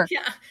you are.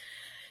 Yeah.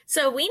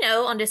 So we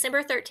know on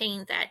December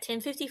 13th at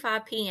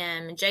 10:55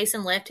 p.m.,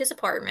 Jason left his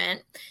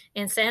apartment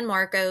in San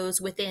Marcos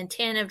with the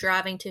intent of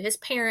driving to his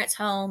parents'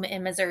 home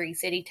in Missouri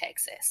City,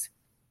 Texas.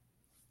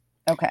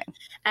 Okay.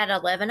 At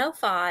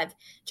 11:05,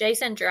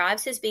 Jason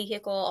drives his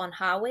vehicle on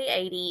Highway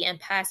 80 and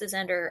passes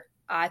under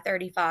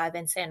I-35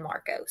 in San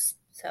Marcos.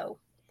 So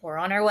we're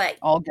on our way.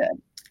 All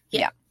good.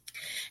 Yeah.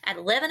 At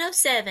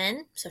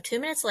 11:07, so 2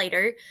 minutes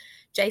later,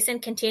 Jason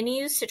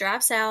continues to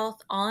drive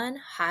south on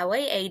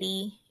Highway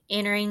 80,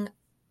 entering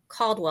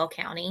Caldwell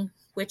County,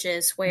 which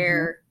is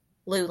where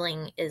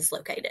Luling is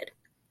located.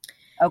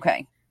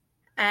 Okay.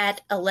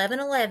 At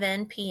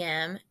 11:11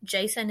 p.m.,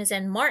 Jason is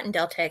in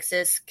Martindale,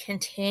 Texas,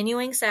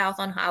 continuing south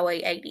on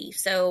Highway 80.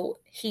 So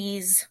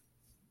he's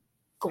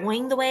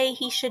going the way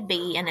he should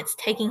be, and it's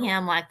taking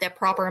him like the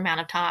proper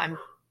amount of time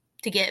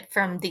to get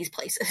from these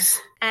places.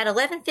 At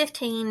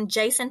 11:15,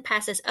 Jason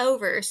passes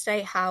over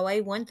State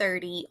Highway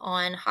 130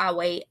 on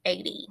Highway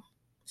 80.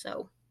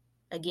 So,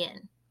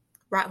 again,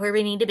 right where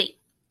we need to be.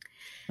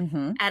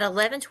 Mm-hmm. At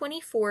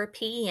 11:24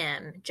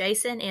 p.m.,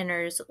 Jason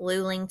enters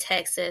Luling,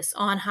 Texas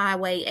on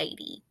Highway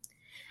 80.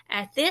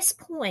 At this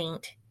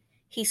point,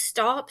 he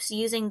stops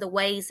using the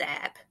Waze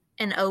app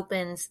and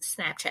opens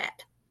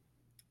Snapchat.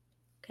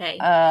 Okay.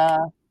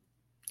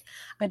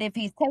 But if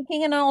he's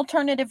taking an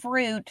alternative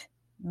route,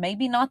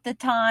 maybe not the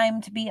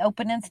time to be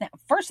opening Snap.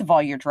 First of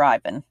all, you're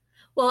driving.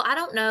 Well, I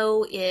don't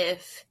know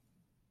if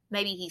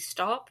maybe he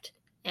stopped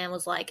and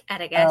was like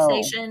at a gas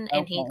station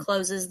and he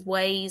closes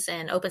Waze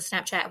and opens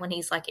Snapchat when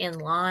he's like in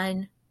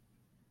line.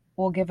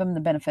 We'll give him the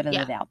benefit of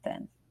the doubt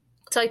then.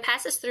 So he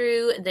passes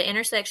through the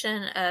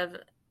intersection of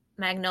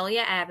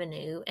Magnolia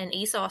Avenue and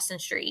East Austin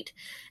Street,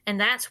 and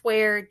that's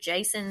where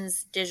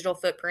Jason's digital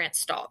footprint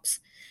stops.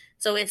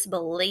 So it's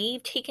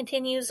believed he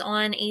continues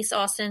on East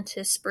Austin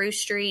to Spruce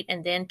Street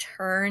and then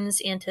turns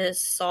into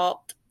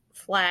Salt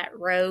Flat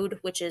Road,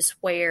 which is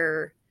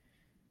where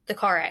the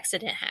car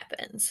accident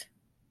happens.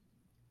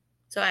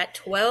 So at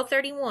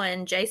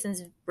 12:31,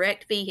 Jason's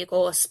wrecked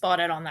vehicle is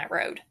spotted on that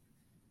road.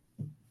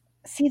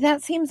 See,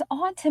 that seems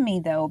odd to me,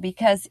 though,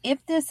 because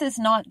if this is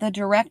not the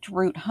direct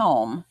route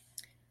home,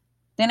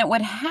 then it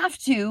would have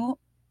to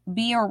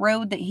be a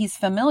road that he's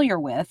familiar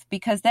with,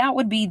 because that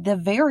would be the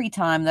very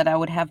time that I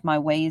would have my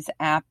Waze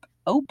app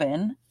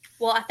open.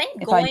 Well, I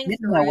think going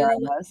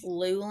through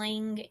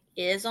Luling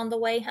is on the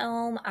way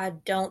home. I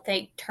don't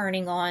think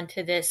turning on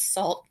to this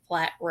Salt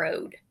Flat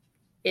Road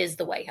is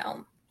the way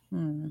home.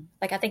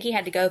 Like, I think he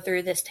had to go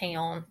through this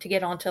town to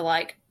get onto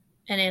like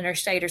an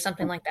interstate or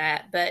something like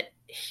that, but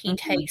he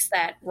takes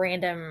that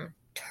random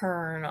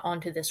turn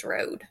onto this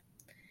road.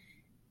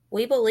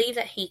 We believe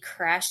that he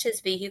crashed his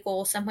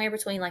vehicle somewhere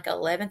between like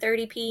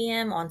 11:30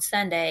 p.m. on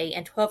Sunday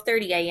and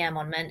 12:30 a.m.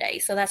 on Monday.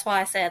 So that's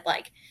why I said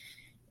like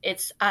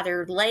it's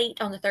either late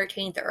on the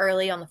 13th or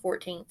early on the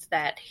 14th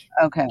that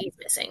he's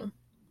missing.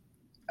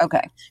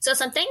 Okay. So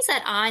some things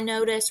that I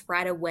noticed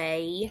right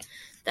away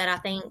that I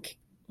think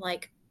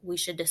like we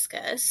should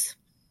discuss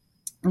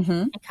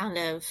and kind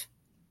of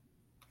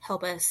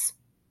help us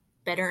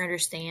better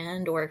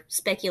understand or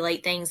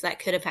speculate things that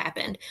could have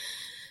happened.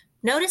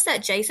 Notice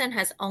that Jason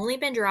has only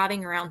been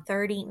driving around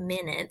 30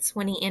 minutes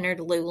when he entered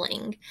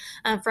Luling.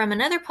 From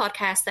another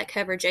podcast that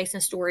covered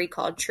Jason's story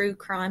called True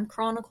Crime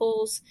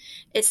Chronicles,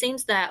 it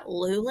seems that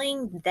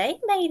Luling, they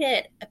made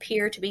it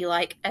appear to be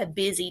like a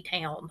busy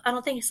town. I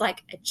don't think it's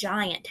like a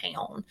giant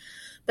town,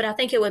 but I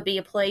think it would be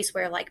a place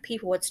where like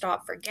people would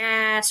stop for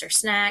gas or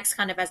snacks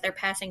kind of as they're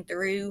passing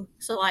through.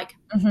 So like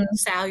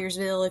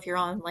Salyersville, if you're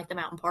on like the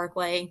Mountain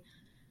Parkway.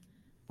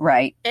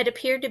 Right. It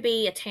appeared to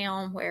be a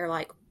town where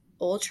like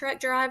oil truck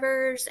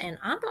drivers, and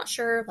I'm not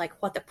sure like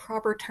what the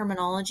proper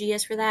terminology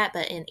is for that,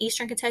 but in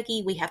Eastern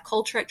Kentucky we have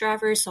coal truck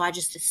drivers, so I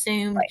just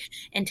assumed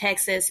in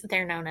Texas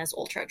they're known as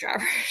oil truck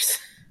drivers.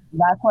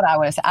 That's what I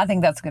would say. I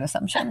think that's a good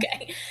assumption.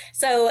 Okay,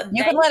 so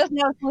you can let us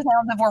know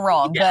if we're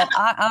wrong, but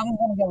I'm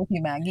going to go with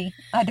you, Maggie.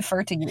 I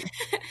defer to you.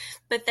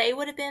 But they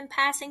would have been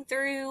passing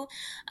through,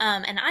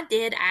 and I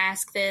did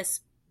ask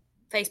this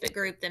Facebook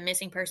group, the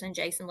Missing Person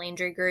Jason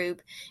Landry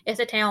group, if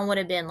the town would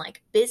have been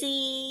like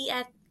busy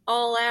at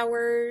all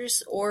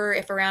hours, or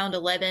if around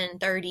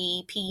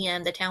 11:30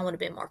 p.m. the town would have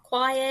been more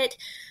quiet,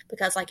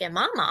 because like in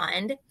my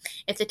mind,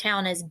 if the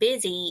town is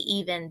busy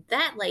even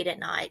that late at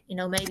night, you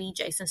know, maybe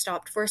Jason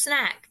stopped for a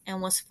snack and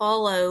was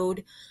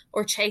followed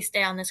or chased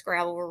down this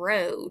gravel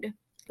road,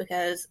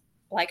 because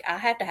like I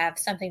have to have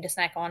something to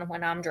snack on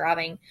when I'm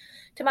driving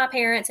to my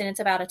parents, and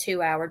it's about a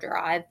 2-hour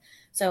drive.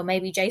 So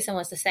maybe Jason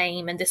was the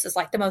same, and this is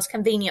like the most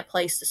convenient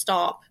place to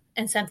stop,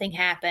 and something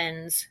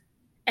happens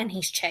and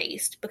he's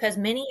chased, because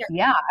many are...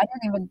 Yeah, I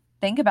didn't even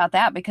think about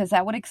that, because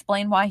that would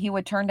explain why he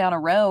would turn down a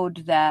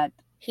road that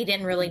he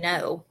didn't really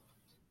know.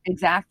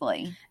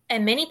 Exactly.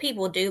 And many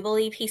people do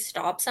believe he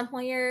stopped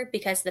somewhere,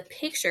 because the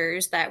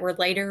pictures that were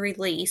later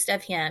released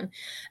of him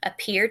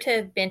appear to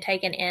have been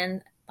taken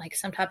in like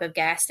some type of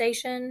gas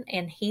station,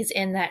 and he's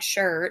in that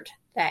shirt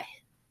that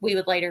we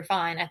would later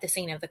find at the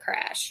scene of the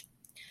crash.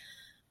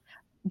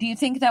 Do you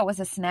think that was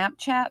a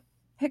Snapchat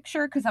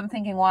picture? Because I'm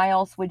thinking, why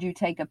else would you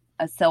take a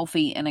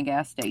selfie in a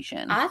gas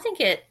station? I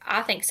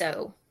think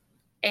so.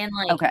 And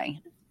like,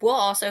 we'll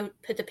also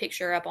put the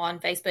picture up on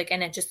Facebook,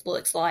 and it just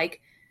looks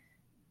like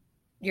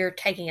you're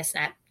taking a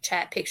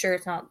Snapchat picture.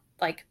 It's not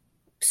like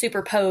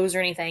superposed or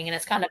anything, and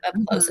it's kind of up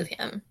close of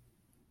him.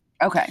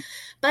 Okay.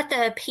 But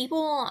the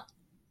people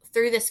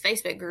through this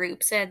Facebook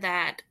group said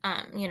that,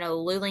 you know,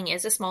 Luling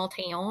is a small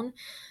town.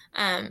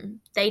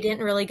 They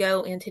didn't really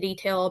go into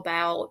detail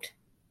about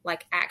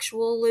like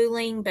actual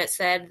Luling, but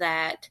said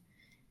that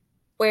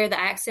where the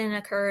accident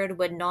occurred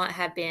would not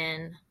have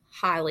been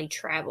highly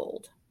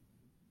traveled.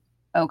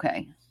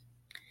 Okay.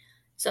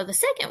 So the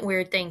second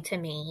weird thing to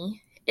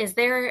me is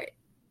there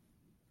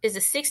is a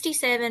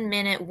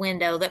 67-minute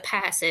window that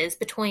passes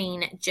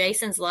between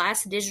Jason's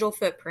last digital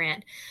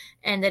footprint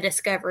and the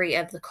discovery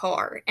of the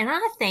car. And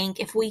I think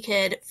if we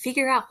could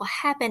figure out what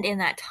happened in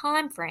that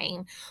time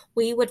frame,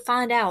 we would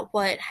find out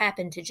what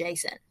happened to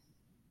Jason.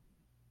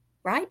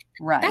 Right?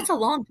 Right. That's a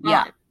long time.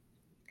 Yeah.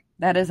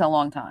 That is a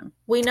long time.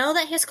 We know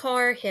that his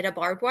car hit a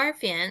barbed wire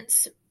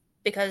fence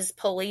because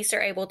police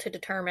are able to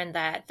determine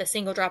that the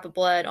single drop of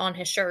blood on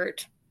his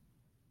shirt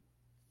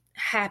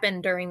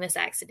happened during this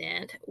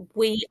accident.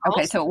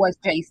 So it was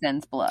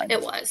Jason's blood.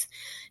 It was.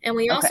 And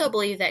we also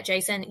believe that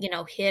Jason,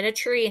 hit a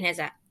tree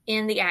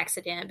in the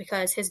accident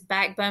because his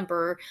back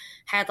bumper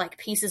had like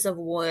pieces of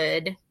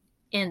wood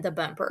in the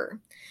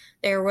bumper.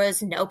 There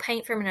was no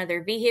paint from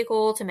another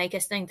vehicle to make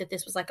us think that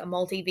this was like a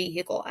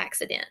multi-vehicle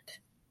accident.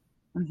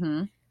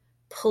 Mm-hmm.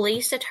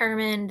 Police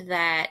determined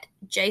that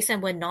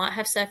Jason would not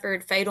have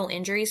suffered fatal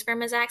injuries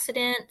from his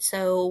accident.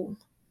 So,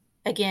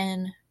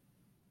 again,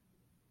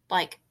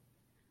 like,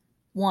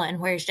 one,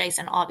 where's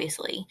Jason,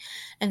 obviously?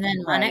 And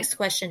then my next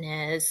question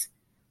is,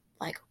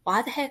 like,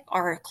 why the heck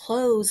are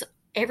clothes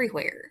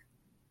everywhere?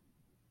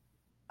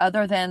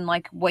 Other than,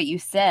 like, what you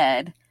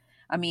said,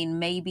 I mean,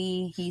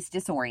 maybe he's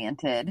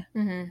disoriented.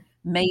 Mm-hmm.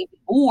 Maybe,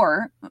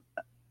 or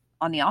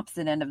on the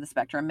opposite end of the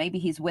spectrum, maybe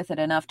he's with it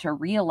enough to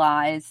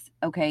realize,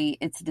 okay,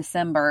 it's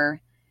December.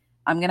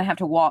 I'm going to have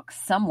to walk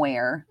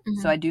somewhere.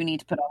 Mm-hmm. So I do need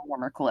to put on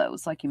warmer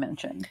clothes, like you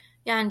mentioned.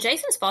 Yeah, and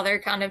Jason's father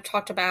kind of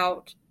talked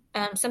about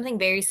something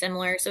very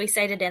similar. So he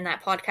stated in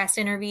that podcast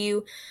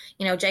interview,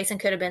 Jason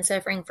could have been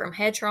suffering from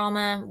head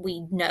trauma.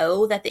 We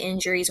know that the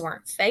injuries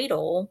weren't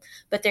fatal,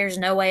 but there's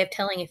no way of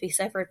telling if he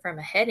suffered from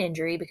a head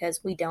injury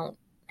because we don't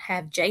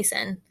have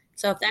Jason.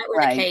 So if that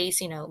were the case,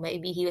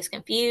 maybe he was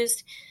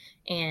confused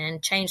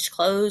and changed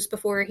clothes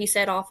before he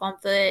set off on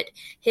foot.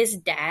 His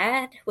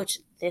dad, which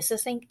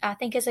I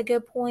think is a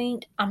good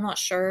point. I'm not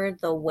sure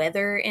the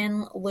weather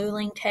in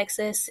Luling,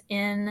 Texas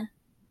in,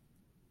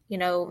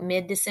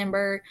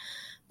 mid-December,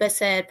 but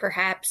said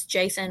perhaps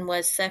Jason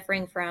was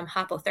suffering from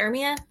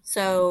hypothermia.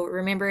 So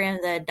remember in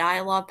the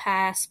dialogue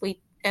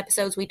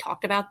episodes, we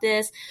talked about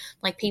this,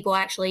 like people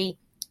actually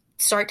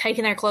start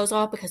taking their clothes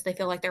off because they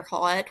feel like they're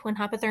hot when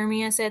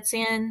hypothermia sets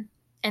in.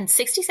 And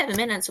 67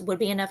 minutes would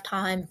be enough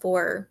time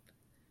for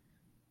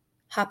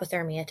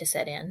hypothermia to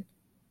set in.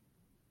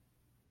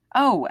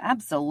 Oh,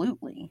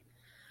 absolutely.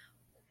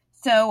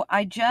 So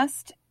I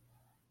just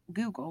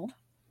Googled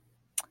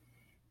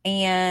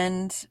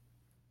and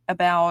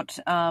about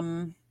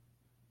hypothermia.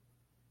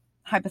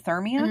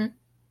 Mm-hmm.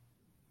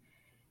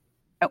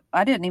 Oh,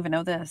 I didn't even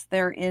know this.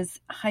 There is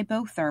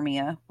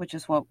hypothermia, which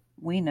is what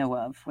we know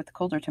of with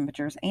colder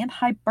temperatures, and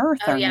hyperthermia.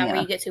 Oh, yeah, where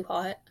you get too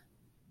hot.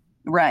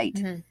 Right.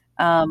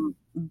 Mm-hmm.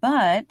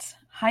 But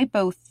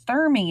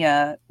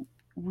hypothermia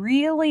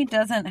really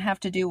doesn't have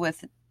to do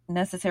with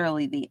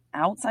necessarily the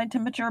outside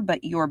temperature,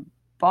 but your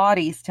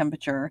body's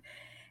temperature.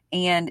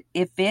 And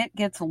if it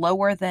gets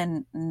lower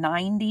than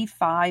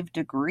 95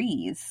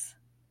 degrees,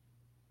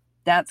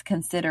 that's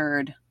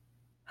considered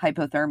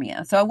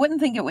hypothermia. So I wouldn't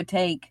think it would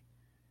take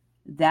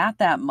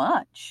that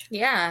much.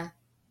 Yeah.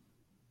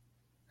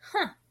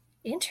 Huh.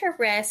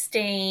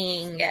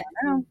 Interesting. I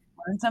know.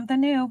 Learn something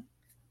new.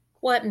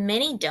 What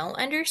many don't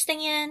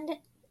understand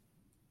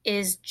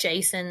is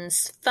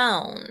Jason's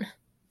phone.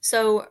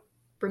 So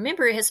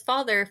remember, his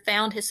father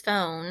found his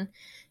phone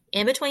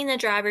in between the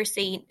driver's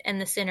seat and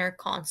the center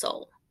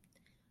console.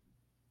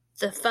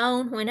 The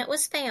phone, when it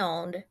was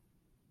found,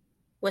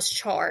 was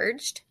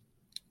charged,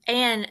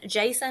 and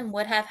Jason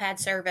would have had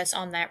service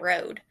on that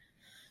road.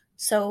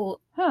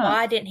 So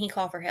why didn't he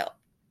call for help?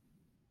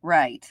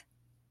 Right.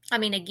 I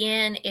mean,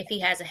 again, if he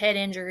has a head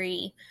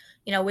injury,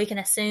 we can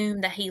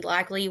assume that he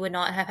likely would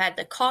not have had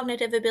the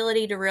cognitive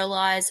ability to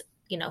realize,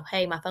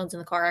 hey, my phone's in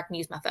the car, I can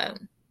use my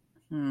phone.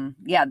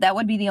 Yeah, that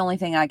would be the only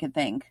thing I could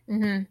think.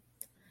 Mm-hmm.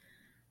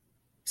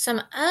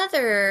 Some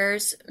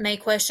others may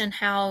question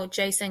how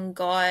Jason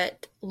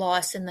got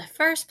lost in the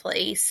first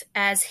place,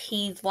 as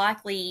he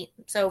likely,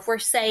 so if we're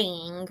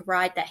saying,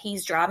 right, that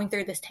he's driving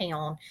through this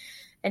town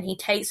and he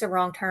takes a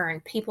wrong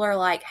turn, people are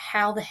like,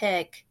 how the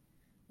heck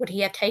would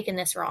he have taken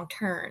this wrong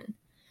turn?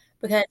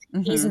 Because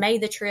he's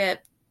made the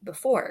trip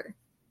before.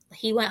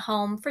 He went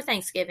home for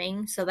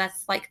Thanksgiving, so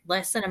that's like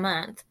less than a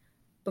month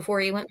before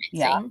he went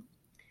missing. Yeah.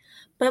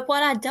 But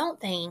what I don't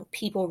think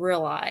people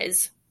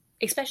realize,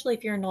 especially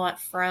if you're not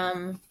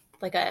from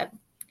like a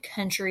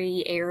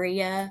country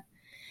area.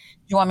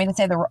 Do you want me to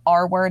say the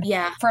R word?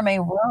 Yeah. From a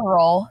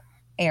rural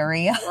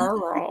area.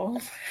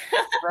 Rural.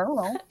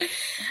 Rural.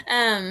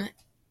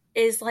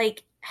 Is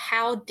like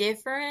how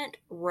different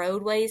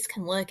roadways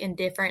can look in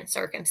different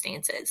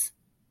circumstances.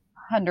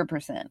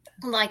 100%.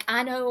 Like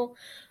I know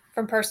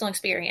from personal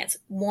experience,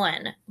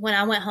 one, when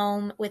I went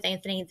home with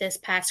Anthony this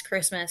past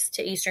Christmas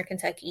to Eastern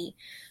Kentucky,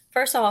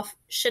 first off,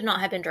 should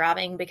not have been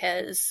driving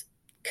because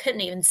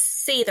couldn't even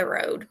see the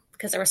road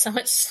because there was so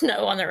much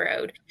snow on the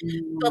road.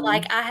 But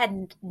like I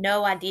had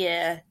no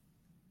idea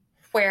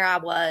where I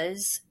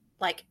was,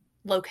 like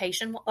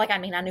location. Like, I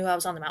mean, I knew I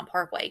was on the Mountain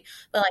Parkway,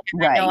 but like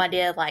I had no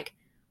idea like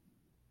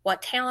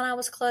what town I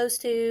was close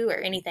to or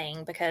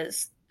anything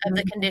because of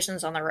the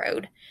conditions on the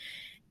road.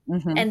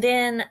 Mm-hmm. And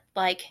then,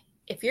 like,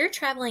 if you're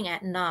traveling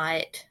at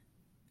night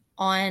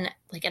on,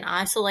 like, an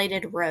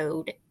isolated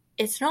road,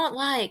 it's not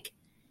like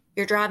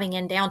you're driving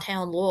in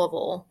downtown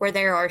Louisville where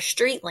there are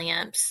street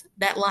lamps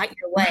that light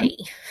your way.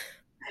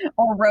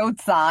 Or road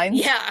signs.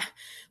 Yeah.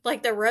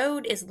 Like, the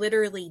road is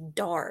literally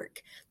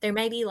dark. There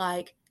may be,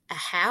 like, a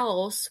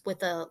house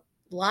with a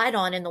light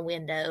on in the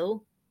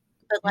window,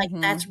 but, like,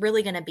 that's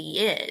really going to be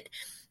it.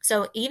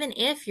 So even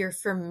if you're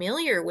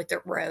familiar with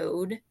the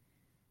road,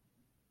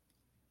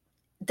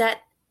 that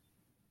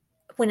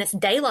when it's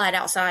daylight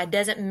outside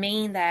doesn't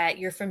mean that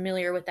you're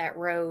familiar with that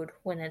road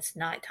when it's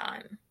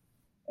nighttime.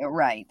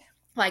 Right.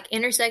 Like,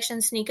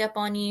 intersections sneak up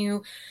on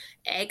you,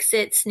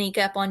 exits sneak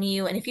up on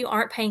you, and if you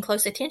aren't paying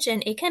close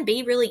attention, it can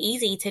be really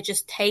easy to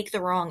just take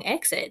the wrong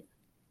exit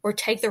or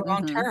take the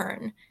wrong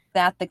turn. Is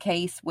that the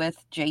case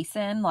with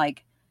Jason?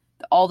 Like,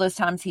 all those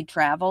times he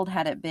traveled,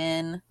 had it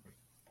been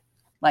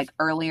like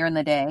earlier in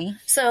the day?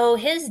 So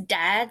his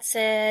dad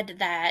said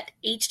that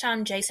each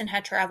time Jason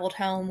had traveled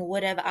home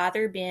would have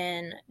either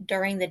been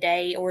during the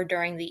day or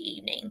during the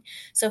evening.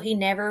 So he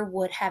never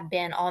would have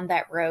been on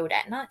that road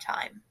at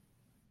nighttime.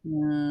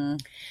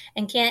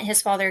 And Kent,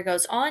 his father,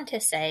 goes on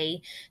to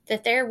say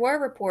that there were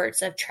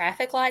reports of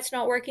traffic lights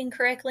not working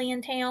correctly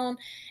in town.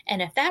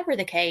 And if that were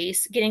the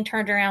case, getting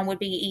turned around would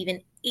be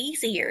even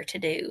easier to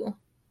do.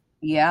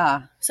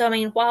 Yeah. So, I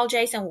mean, while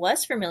Jason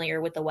was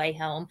familiar with the way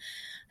home,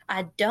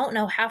 I don't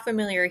know how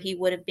familiar he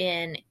would have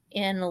been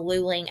in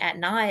Luling at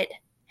night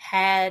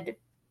had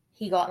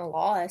he gotten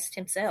lost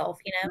himself,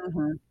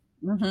 you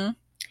know?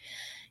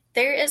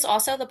 There is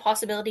also the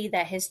possibility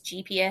that his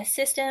GPS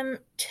system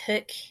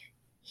took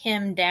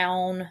him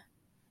down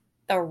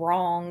the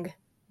wrong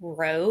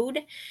road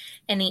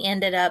and he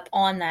ended up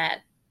on that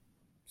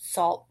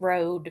salt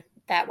road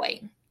that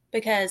way.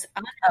 Because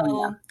I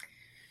know,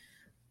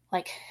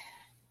 like,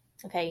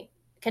 okay,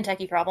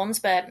 Kentucky problems,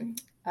 but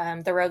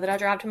the road that I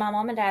drive to my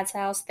mom and dad's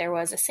house, there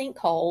was a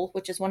sinkhole,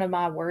 which is one of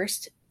my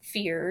worst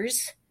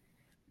fears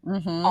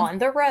on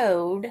the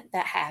road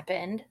that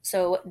happened.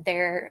 So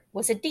there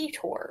was a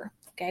detour.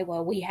 Okay,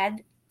 well, we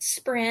had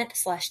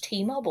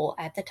Sprint/T-Mobile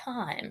at the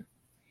time,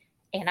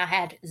 and I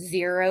had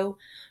 0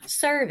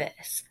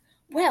 service.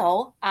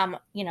 Well,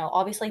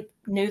 obviously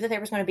knew that there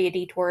was going to be a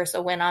detour.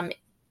 So when I'm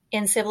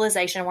in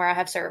civilization where I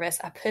have service,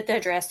 I put the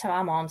address to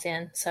my mom's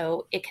in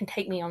so it can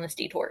take me on this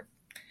detour.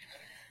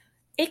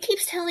 It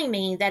keeps telling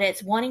me that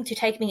it's wanting to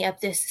take me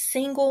up this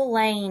single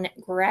lane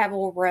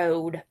gravel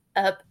road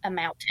up a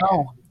mountain.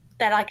 Oh,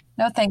 that I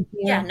no, thank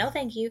you. Yeah, no,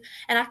 thank you.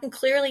 And I can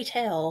clearly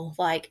tell,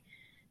 like,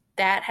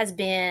 that has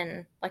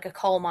been like a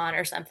coal mine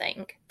or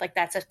something. Like,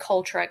 that's a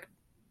coal truck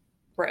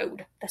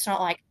road. That's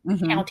not like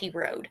county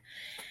road.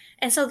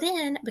 And so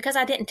then, because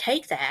I didn't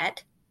take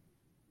that,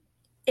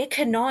 it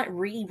could not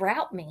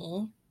reroute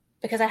me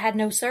because I had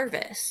no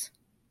service.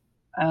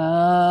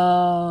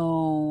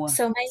 Oh.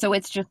 So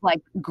it's just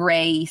like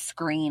gray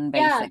screen,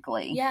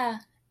 basically. Yeah.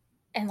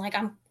 And like,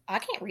 I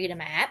can't read a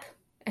map.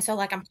 And so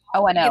like,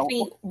 I know.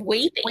 Me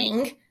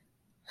weeping.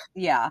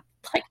 Yeah.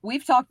 Like,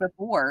 we've talked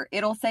before.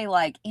 It'll say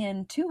like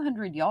in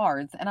 200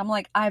 yards. And I'm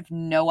like, I have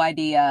no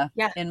idea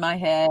in my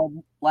head,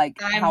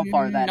 like how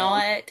far that is. I'm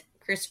not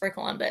Christopher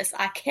Columbus.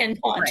 I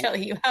cannot tell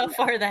you how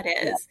far that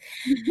is.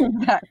 Yeah.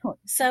 Exactly.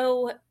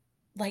 So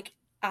like,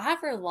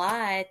 I've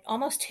relied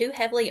almost too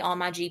heavily on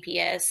my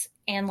GPS,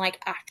 and like,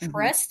 I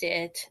trust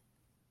it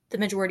the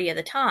majority of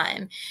the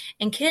time.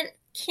 And Kent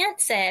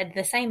said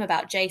the same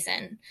about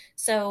Jason.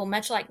 So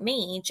much like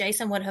me,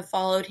 Jason would have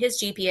followed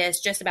his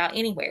GPS just about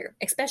anywhere,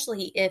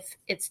 especially if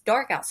it's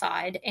dark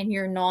outside and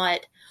you're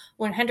not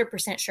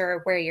 100%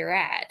 sure where you're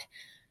at.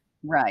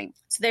 Right.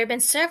 So there have been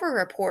several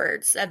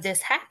reports of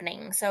this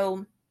happening.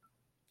 So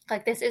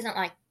like, this isn't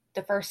like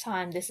the first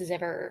time this has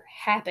ever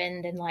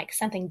happened and like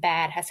something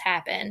bad has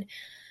happened.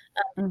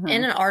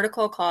 In an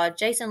article called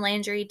Jason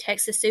Landry,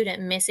 Texas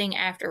Student Missing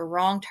After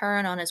Wrong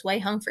Turn on His Way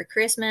Home for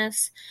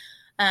Christmas,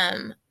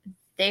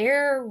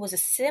 there was a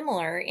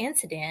similar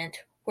incident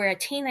where a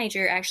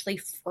teenager actually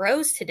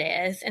froze to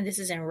death, and this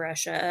is in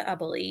Russia, I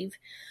believe.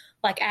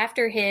 Like,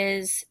 after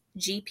his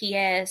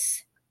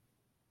GPS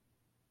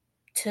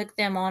took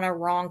them on a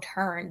wrong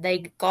turn, they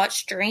got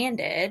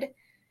stranded.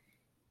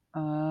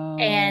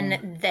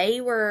 And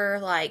they were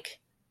like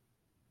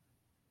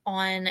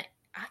on,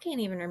 I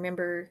can't even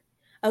remember.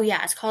 Oh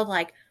yeah, it's called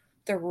like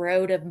the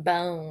Road of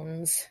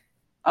Bones.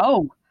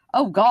 Oh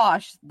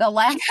gosh, the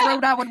last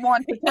road I would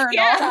want to turn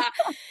on.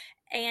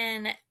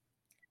 And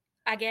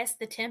I guess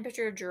the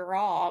temperature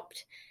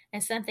dropped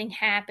and something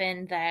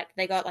happened that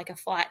they got like a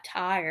flat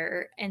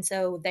tire. And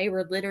so they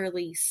were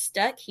literally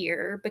stuck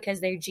here because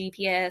their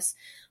GPS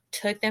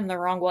took them the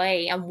wrong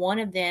way. And one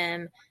of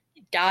them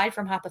died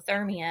from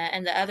hypothermia,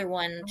 and the other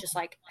one just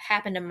like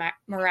happened to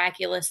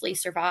miraculously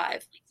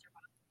survive.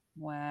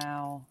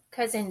 Wow.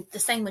 Because in the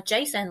same with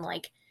Jason,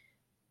 like,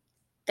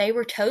 they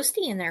were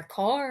toasty in their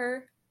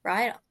car,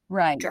 right?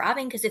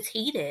 Driving because it's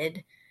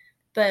heated.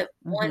 But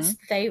once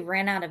they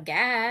ran out of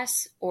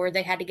gas or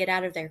they had to get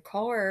out of their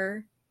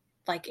car,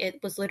 Like, it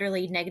was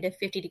literally negative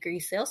 50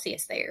 degrees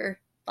Celsius there.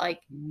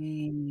 Like,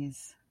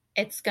 Jeez.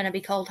 it's going to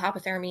be cold.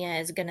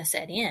 Hypothermia is going to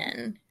set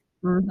in.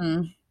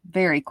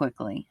 Very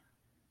quickly.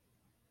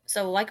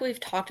 So, like we've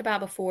talked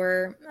about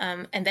before,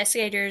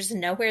 investigators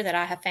nowhere that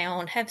I have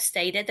found have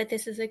stated that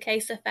this is a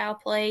case of foul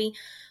play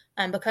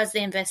because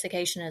the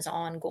investigation is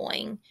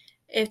ongoing.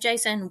 If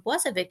Jason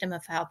was a victim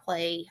of foul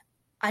play,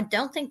 I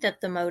don't think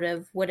that the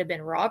motive would have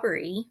been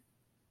robbery.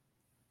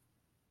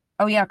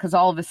 Oh, yeah, because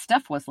all of his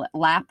stuff was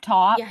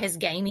laptop. Yeah, his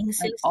gaming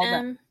like, all that.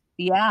 system,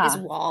 Yeah. his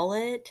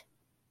wallet,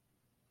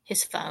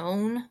 his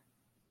phone.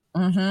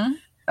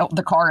 Oh,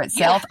 the car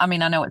itself. Yeah. I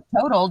mean, I know it's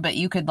totaled, but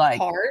you could, like,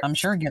 Parts. I'm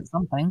sure get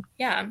something.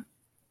 Yeah.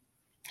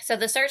 So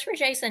the search for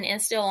Jason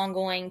is still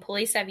ongoing.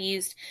 Police have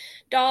used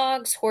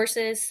dogs,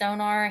 horses,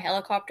 sonar,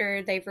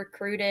 helicopter. They've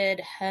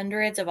recruited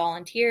hundreds of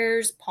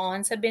volunteers.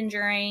 Ponds have been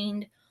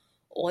drained.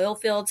 Oil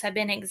fields have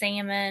been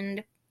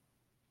examined.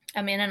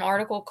 In an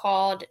article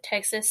called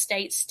Texas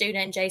State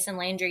Student Jason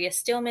Landry is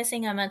still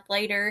missing a month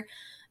later.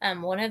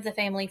 One of the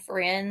family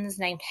friends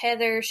named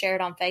Heather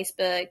shared on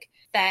Facebook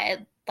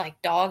that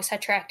dogs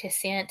had tracked his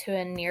scent to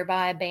a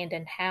nearby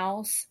abandoned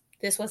house.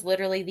 This was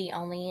literally the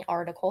only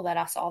article that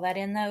I saw that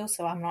in, though,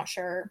 so I'm not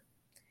sure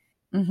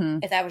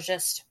if that was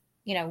just,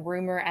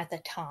 rumor at the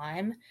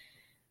time.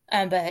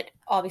 But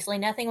obviously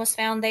nothing was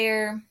found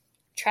there.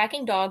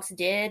 Tracking dogs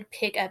did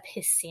pick up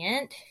his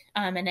scent,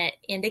 and it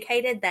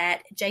indicated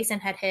that Jason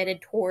had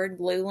headed toward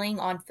Luling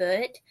on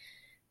foot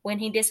when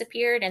he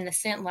disappeared, and the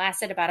scent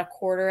lasted about a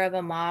quarter of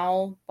a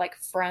mile,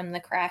 from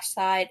the crash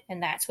site,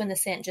 and that's when the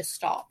scent just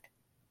stopped.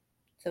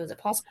 So is it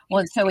possible?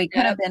 Well, so he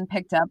could have been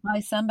picked up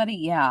by somebody?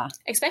 Yeah.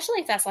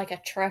 Especially if that's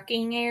a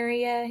trucking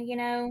area,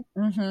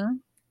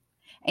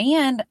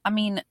 And, I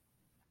mean,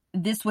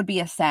 this would be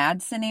a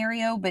sad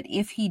scenario, but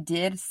if he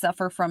did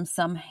suffer from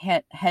some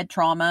head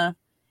trauma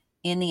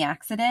in the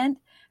accident,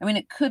 I mean,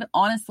 it could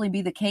honestly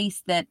be the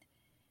case that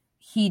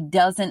he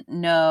doesn't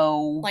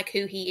know.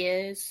 Who he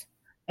is.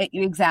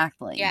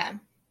 Exactly. Yeah.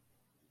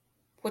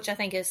 Which I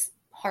think is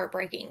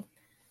heartbreaking.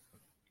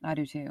 I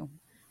do too.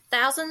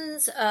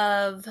 Thousands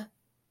of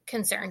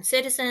concerned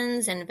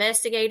citizens,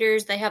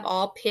 investigators, they have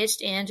all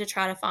pitched in to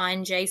try to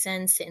find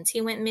Jason since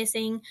he went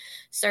missing.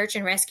 Search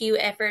and rescue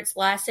efforts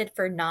lasted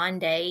for 9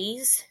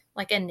 days,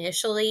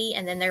 initially,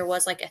 and then there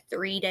was a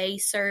 3-day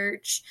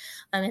search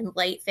in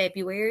late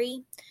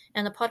February.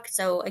 And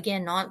so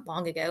again, not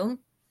long ago.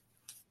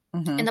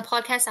 In the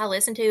podcast I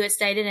listened to, it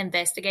stated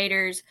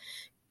investigators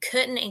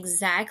couldn't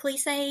exactly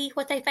say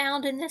what they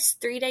found in this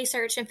 3-day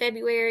search in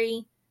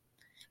February.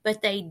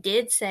 But they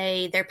did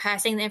say they're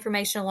passing the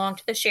information along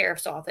to the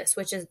sheriff's office,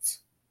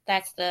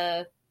 that's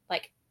the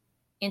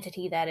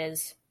entity that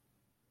is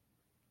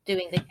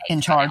doing the case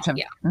in charge of.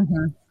 Yeah.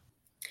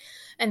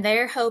 And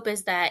their hope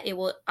is that it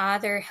will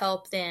either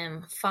help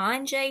them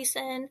find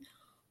Jason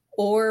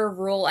or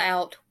rule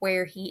out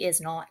where he is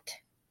not.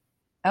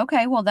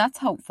 Okay, well, that's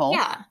hopeful.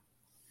 Yeah.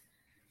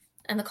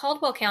 And the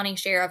Caldwell County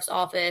Sheriff's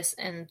Office,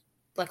 and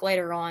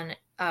later on,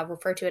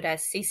 refer to it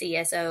as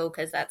CCSO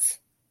because that's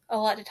a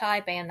lot to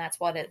type, and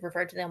that's what it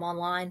referred to them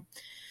online.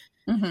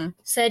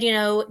 Said,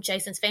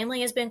 Jason's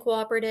family has been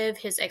cooperative.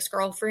 His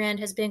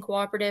ex-girlfriend has been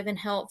cooperative and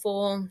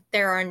helpful.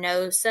 There are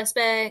no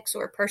suspects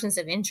or persons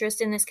of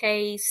interest in this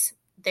case.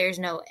 There's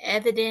no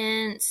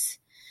evidence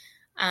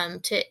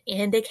to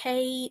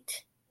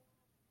indicate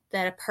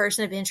that a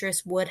person of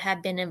interest would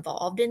have been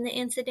involved in the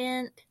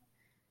incident.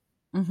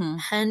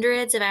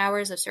 Hundreds of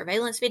hours of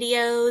surveillance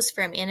videos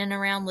from in and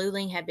around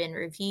Luling have been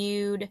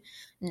reviewed.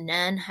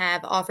 None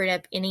have offered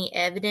up any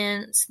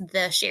evidence.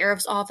 The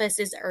sheriff's office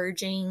is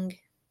urging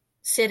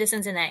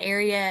citizens in that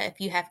area,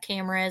 if you have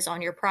cameras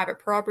on your private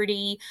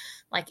property,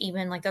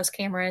 even those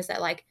cameras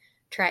that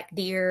track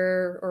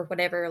deer or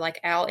whatever,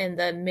 out in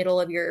the middle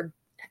of your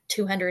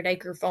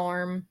 200-acre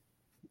farm,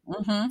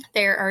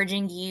 they're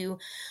urging you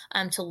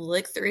to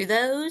look through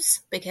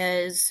those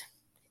because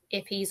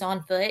if he's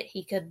on foot,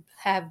 he could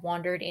have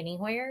wandered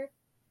anywhere.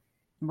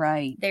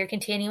 Right. They're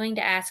continuing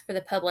to ask for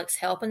the public's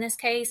help in this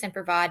case and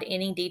provide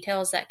any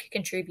details that could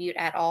contribute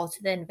at all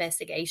to the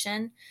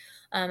investigation.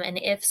 And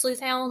if sleuth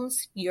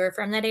hounds, you're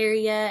from that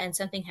area and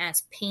something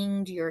has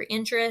pinged your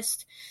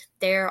interest,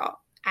 they're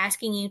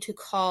asking you to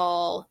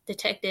call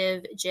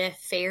Detective Jeff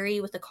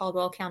Ferry with the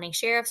Caldwell County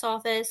Sheriff's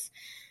Office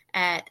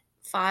at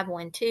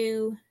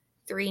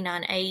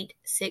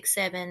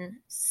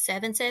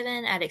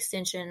 512-398-6777 at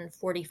extension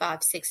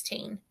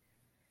 4516.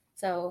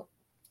 So,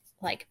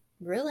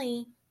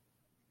 really,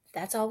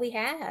 that's all we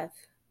have.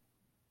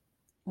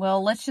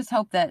 Well, let's just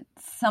hope that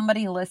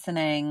somebody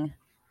listening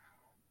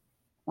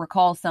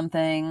recalls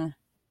something,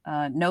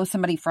 knows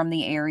somebody from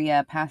the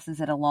area, passes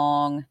it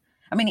along.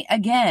 I mean,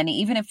 again,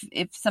 even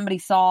if somebody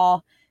saw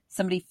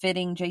somebody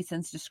fitting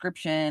Jason's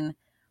description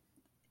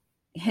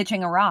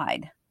hitching a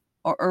ride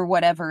or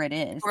whatever it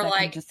is, or that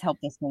can just help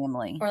this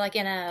family. Or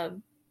in a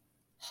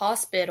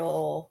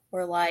hospital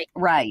or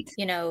right.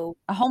 A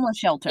homeless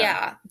shelter.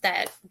 Yeah,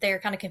 that they're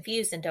kind of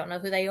confused and don't know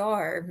who they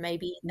are.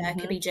 Maybe that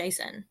could be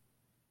Jason.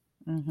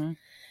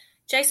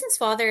 Jason's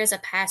father is a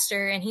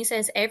pastor, and he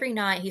says every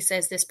night he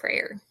says this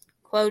prayer,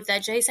 quote,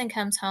 that Jason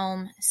comes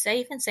home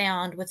safe and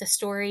sound with a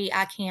story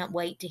I can't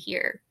wait to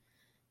hear,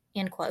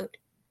 end quote.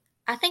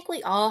 I think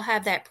we all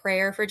have that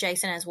prayer for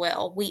Jason as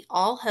well. We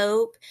all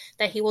hope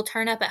that he will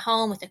turn up at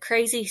home with a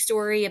crazy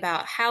story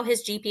about how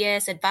his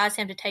GPS advised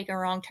him to take a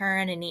wrong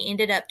turn and he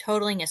ended up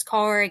totaling his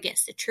car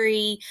against a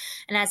tree.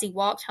 And as he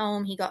walked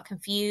home, he got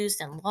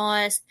confused and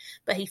lost,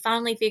 but he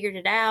finally figured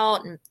it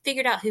out and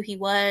figured out who he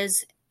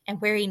was and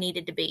where he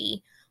needed to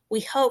be. We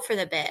hope for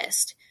the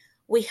best.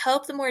 We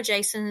hope the more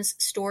Jason's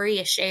story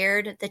is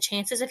shared, the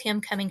chances of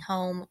him coming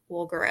home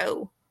will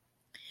grow.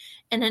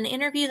 In an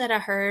interview that I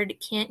heard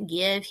Kent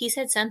give, he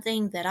said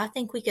something that I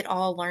think we could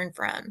all learn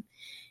from.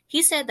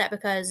 He said that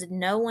because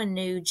no one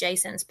knew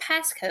Jason's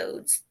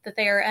passcodes, that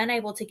they are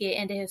unable to get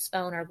into his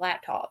phone or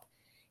laptop.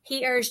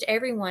 He urged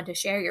everyone to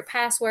share your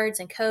passwords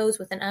and codes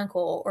with an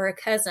uncle or a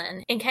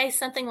cousin in case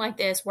something like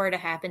this were to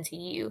happen to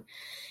you.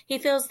 He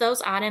feels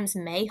those items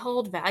may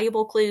hold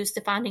valuable clues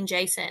to finding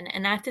Jason,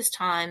 and at this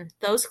time,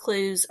 those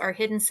clues are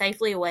hidden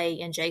safely away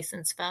in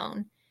Jason's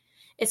phone.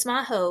 It's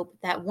my hope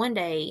that one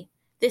day,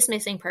 this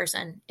missing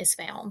person is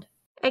found.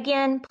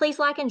 Again, please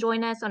like and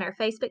join us on our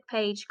Facebook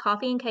page,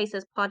 Coffee and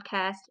Cases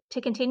Podcast,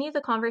 to continue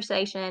the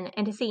conversation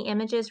and to see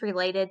images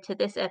related to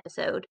this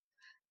episode.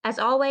 As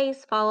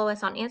always, follow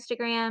us on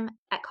Instagram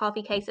at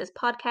Coffee Cases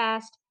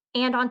Podcast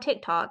and on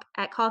TikTok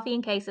at Coffee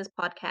and Cases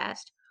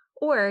Podcast.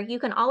 Or you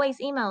can always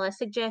email us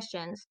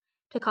suggestions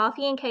to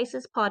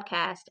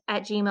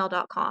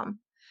coffeeandcasespodcast@gmail.com.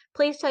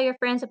 Please tell your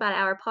friends about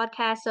our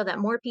podcast so that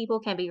more people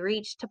can be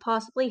reached to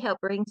possibly help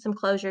bring some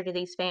closure to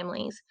these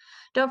families.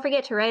 Don't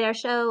forget to rate our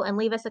show and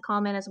leave us a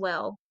comment as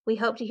well. We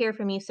hope to hear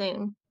from you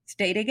soon.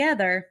 Stay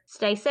together.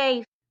 Stay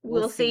safe.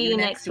 We'll see you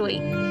next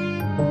week.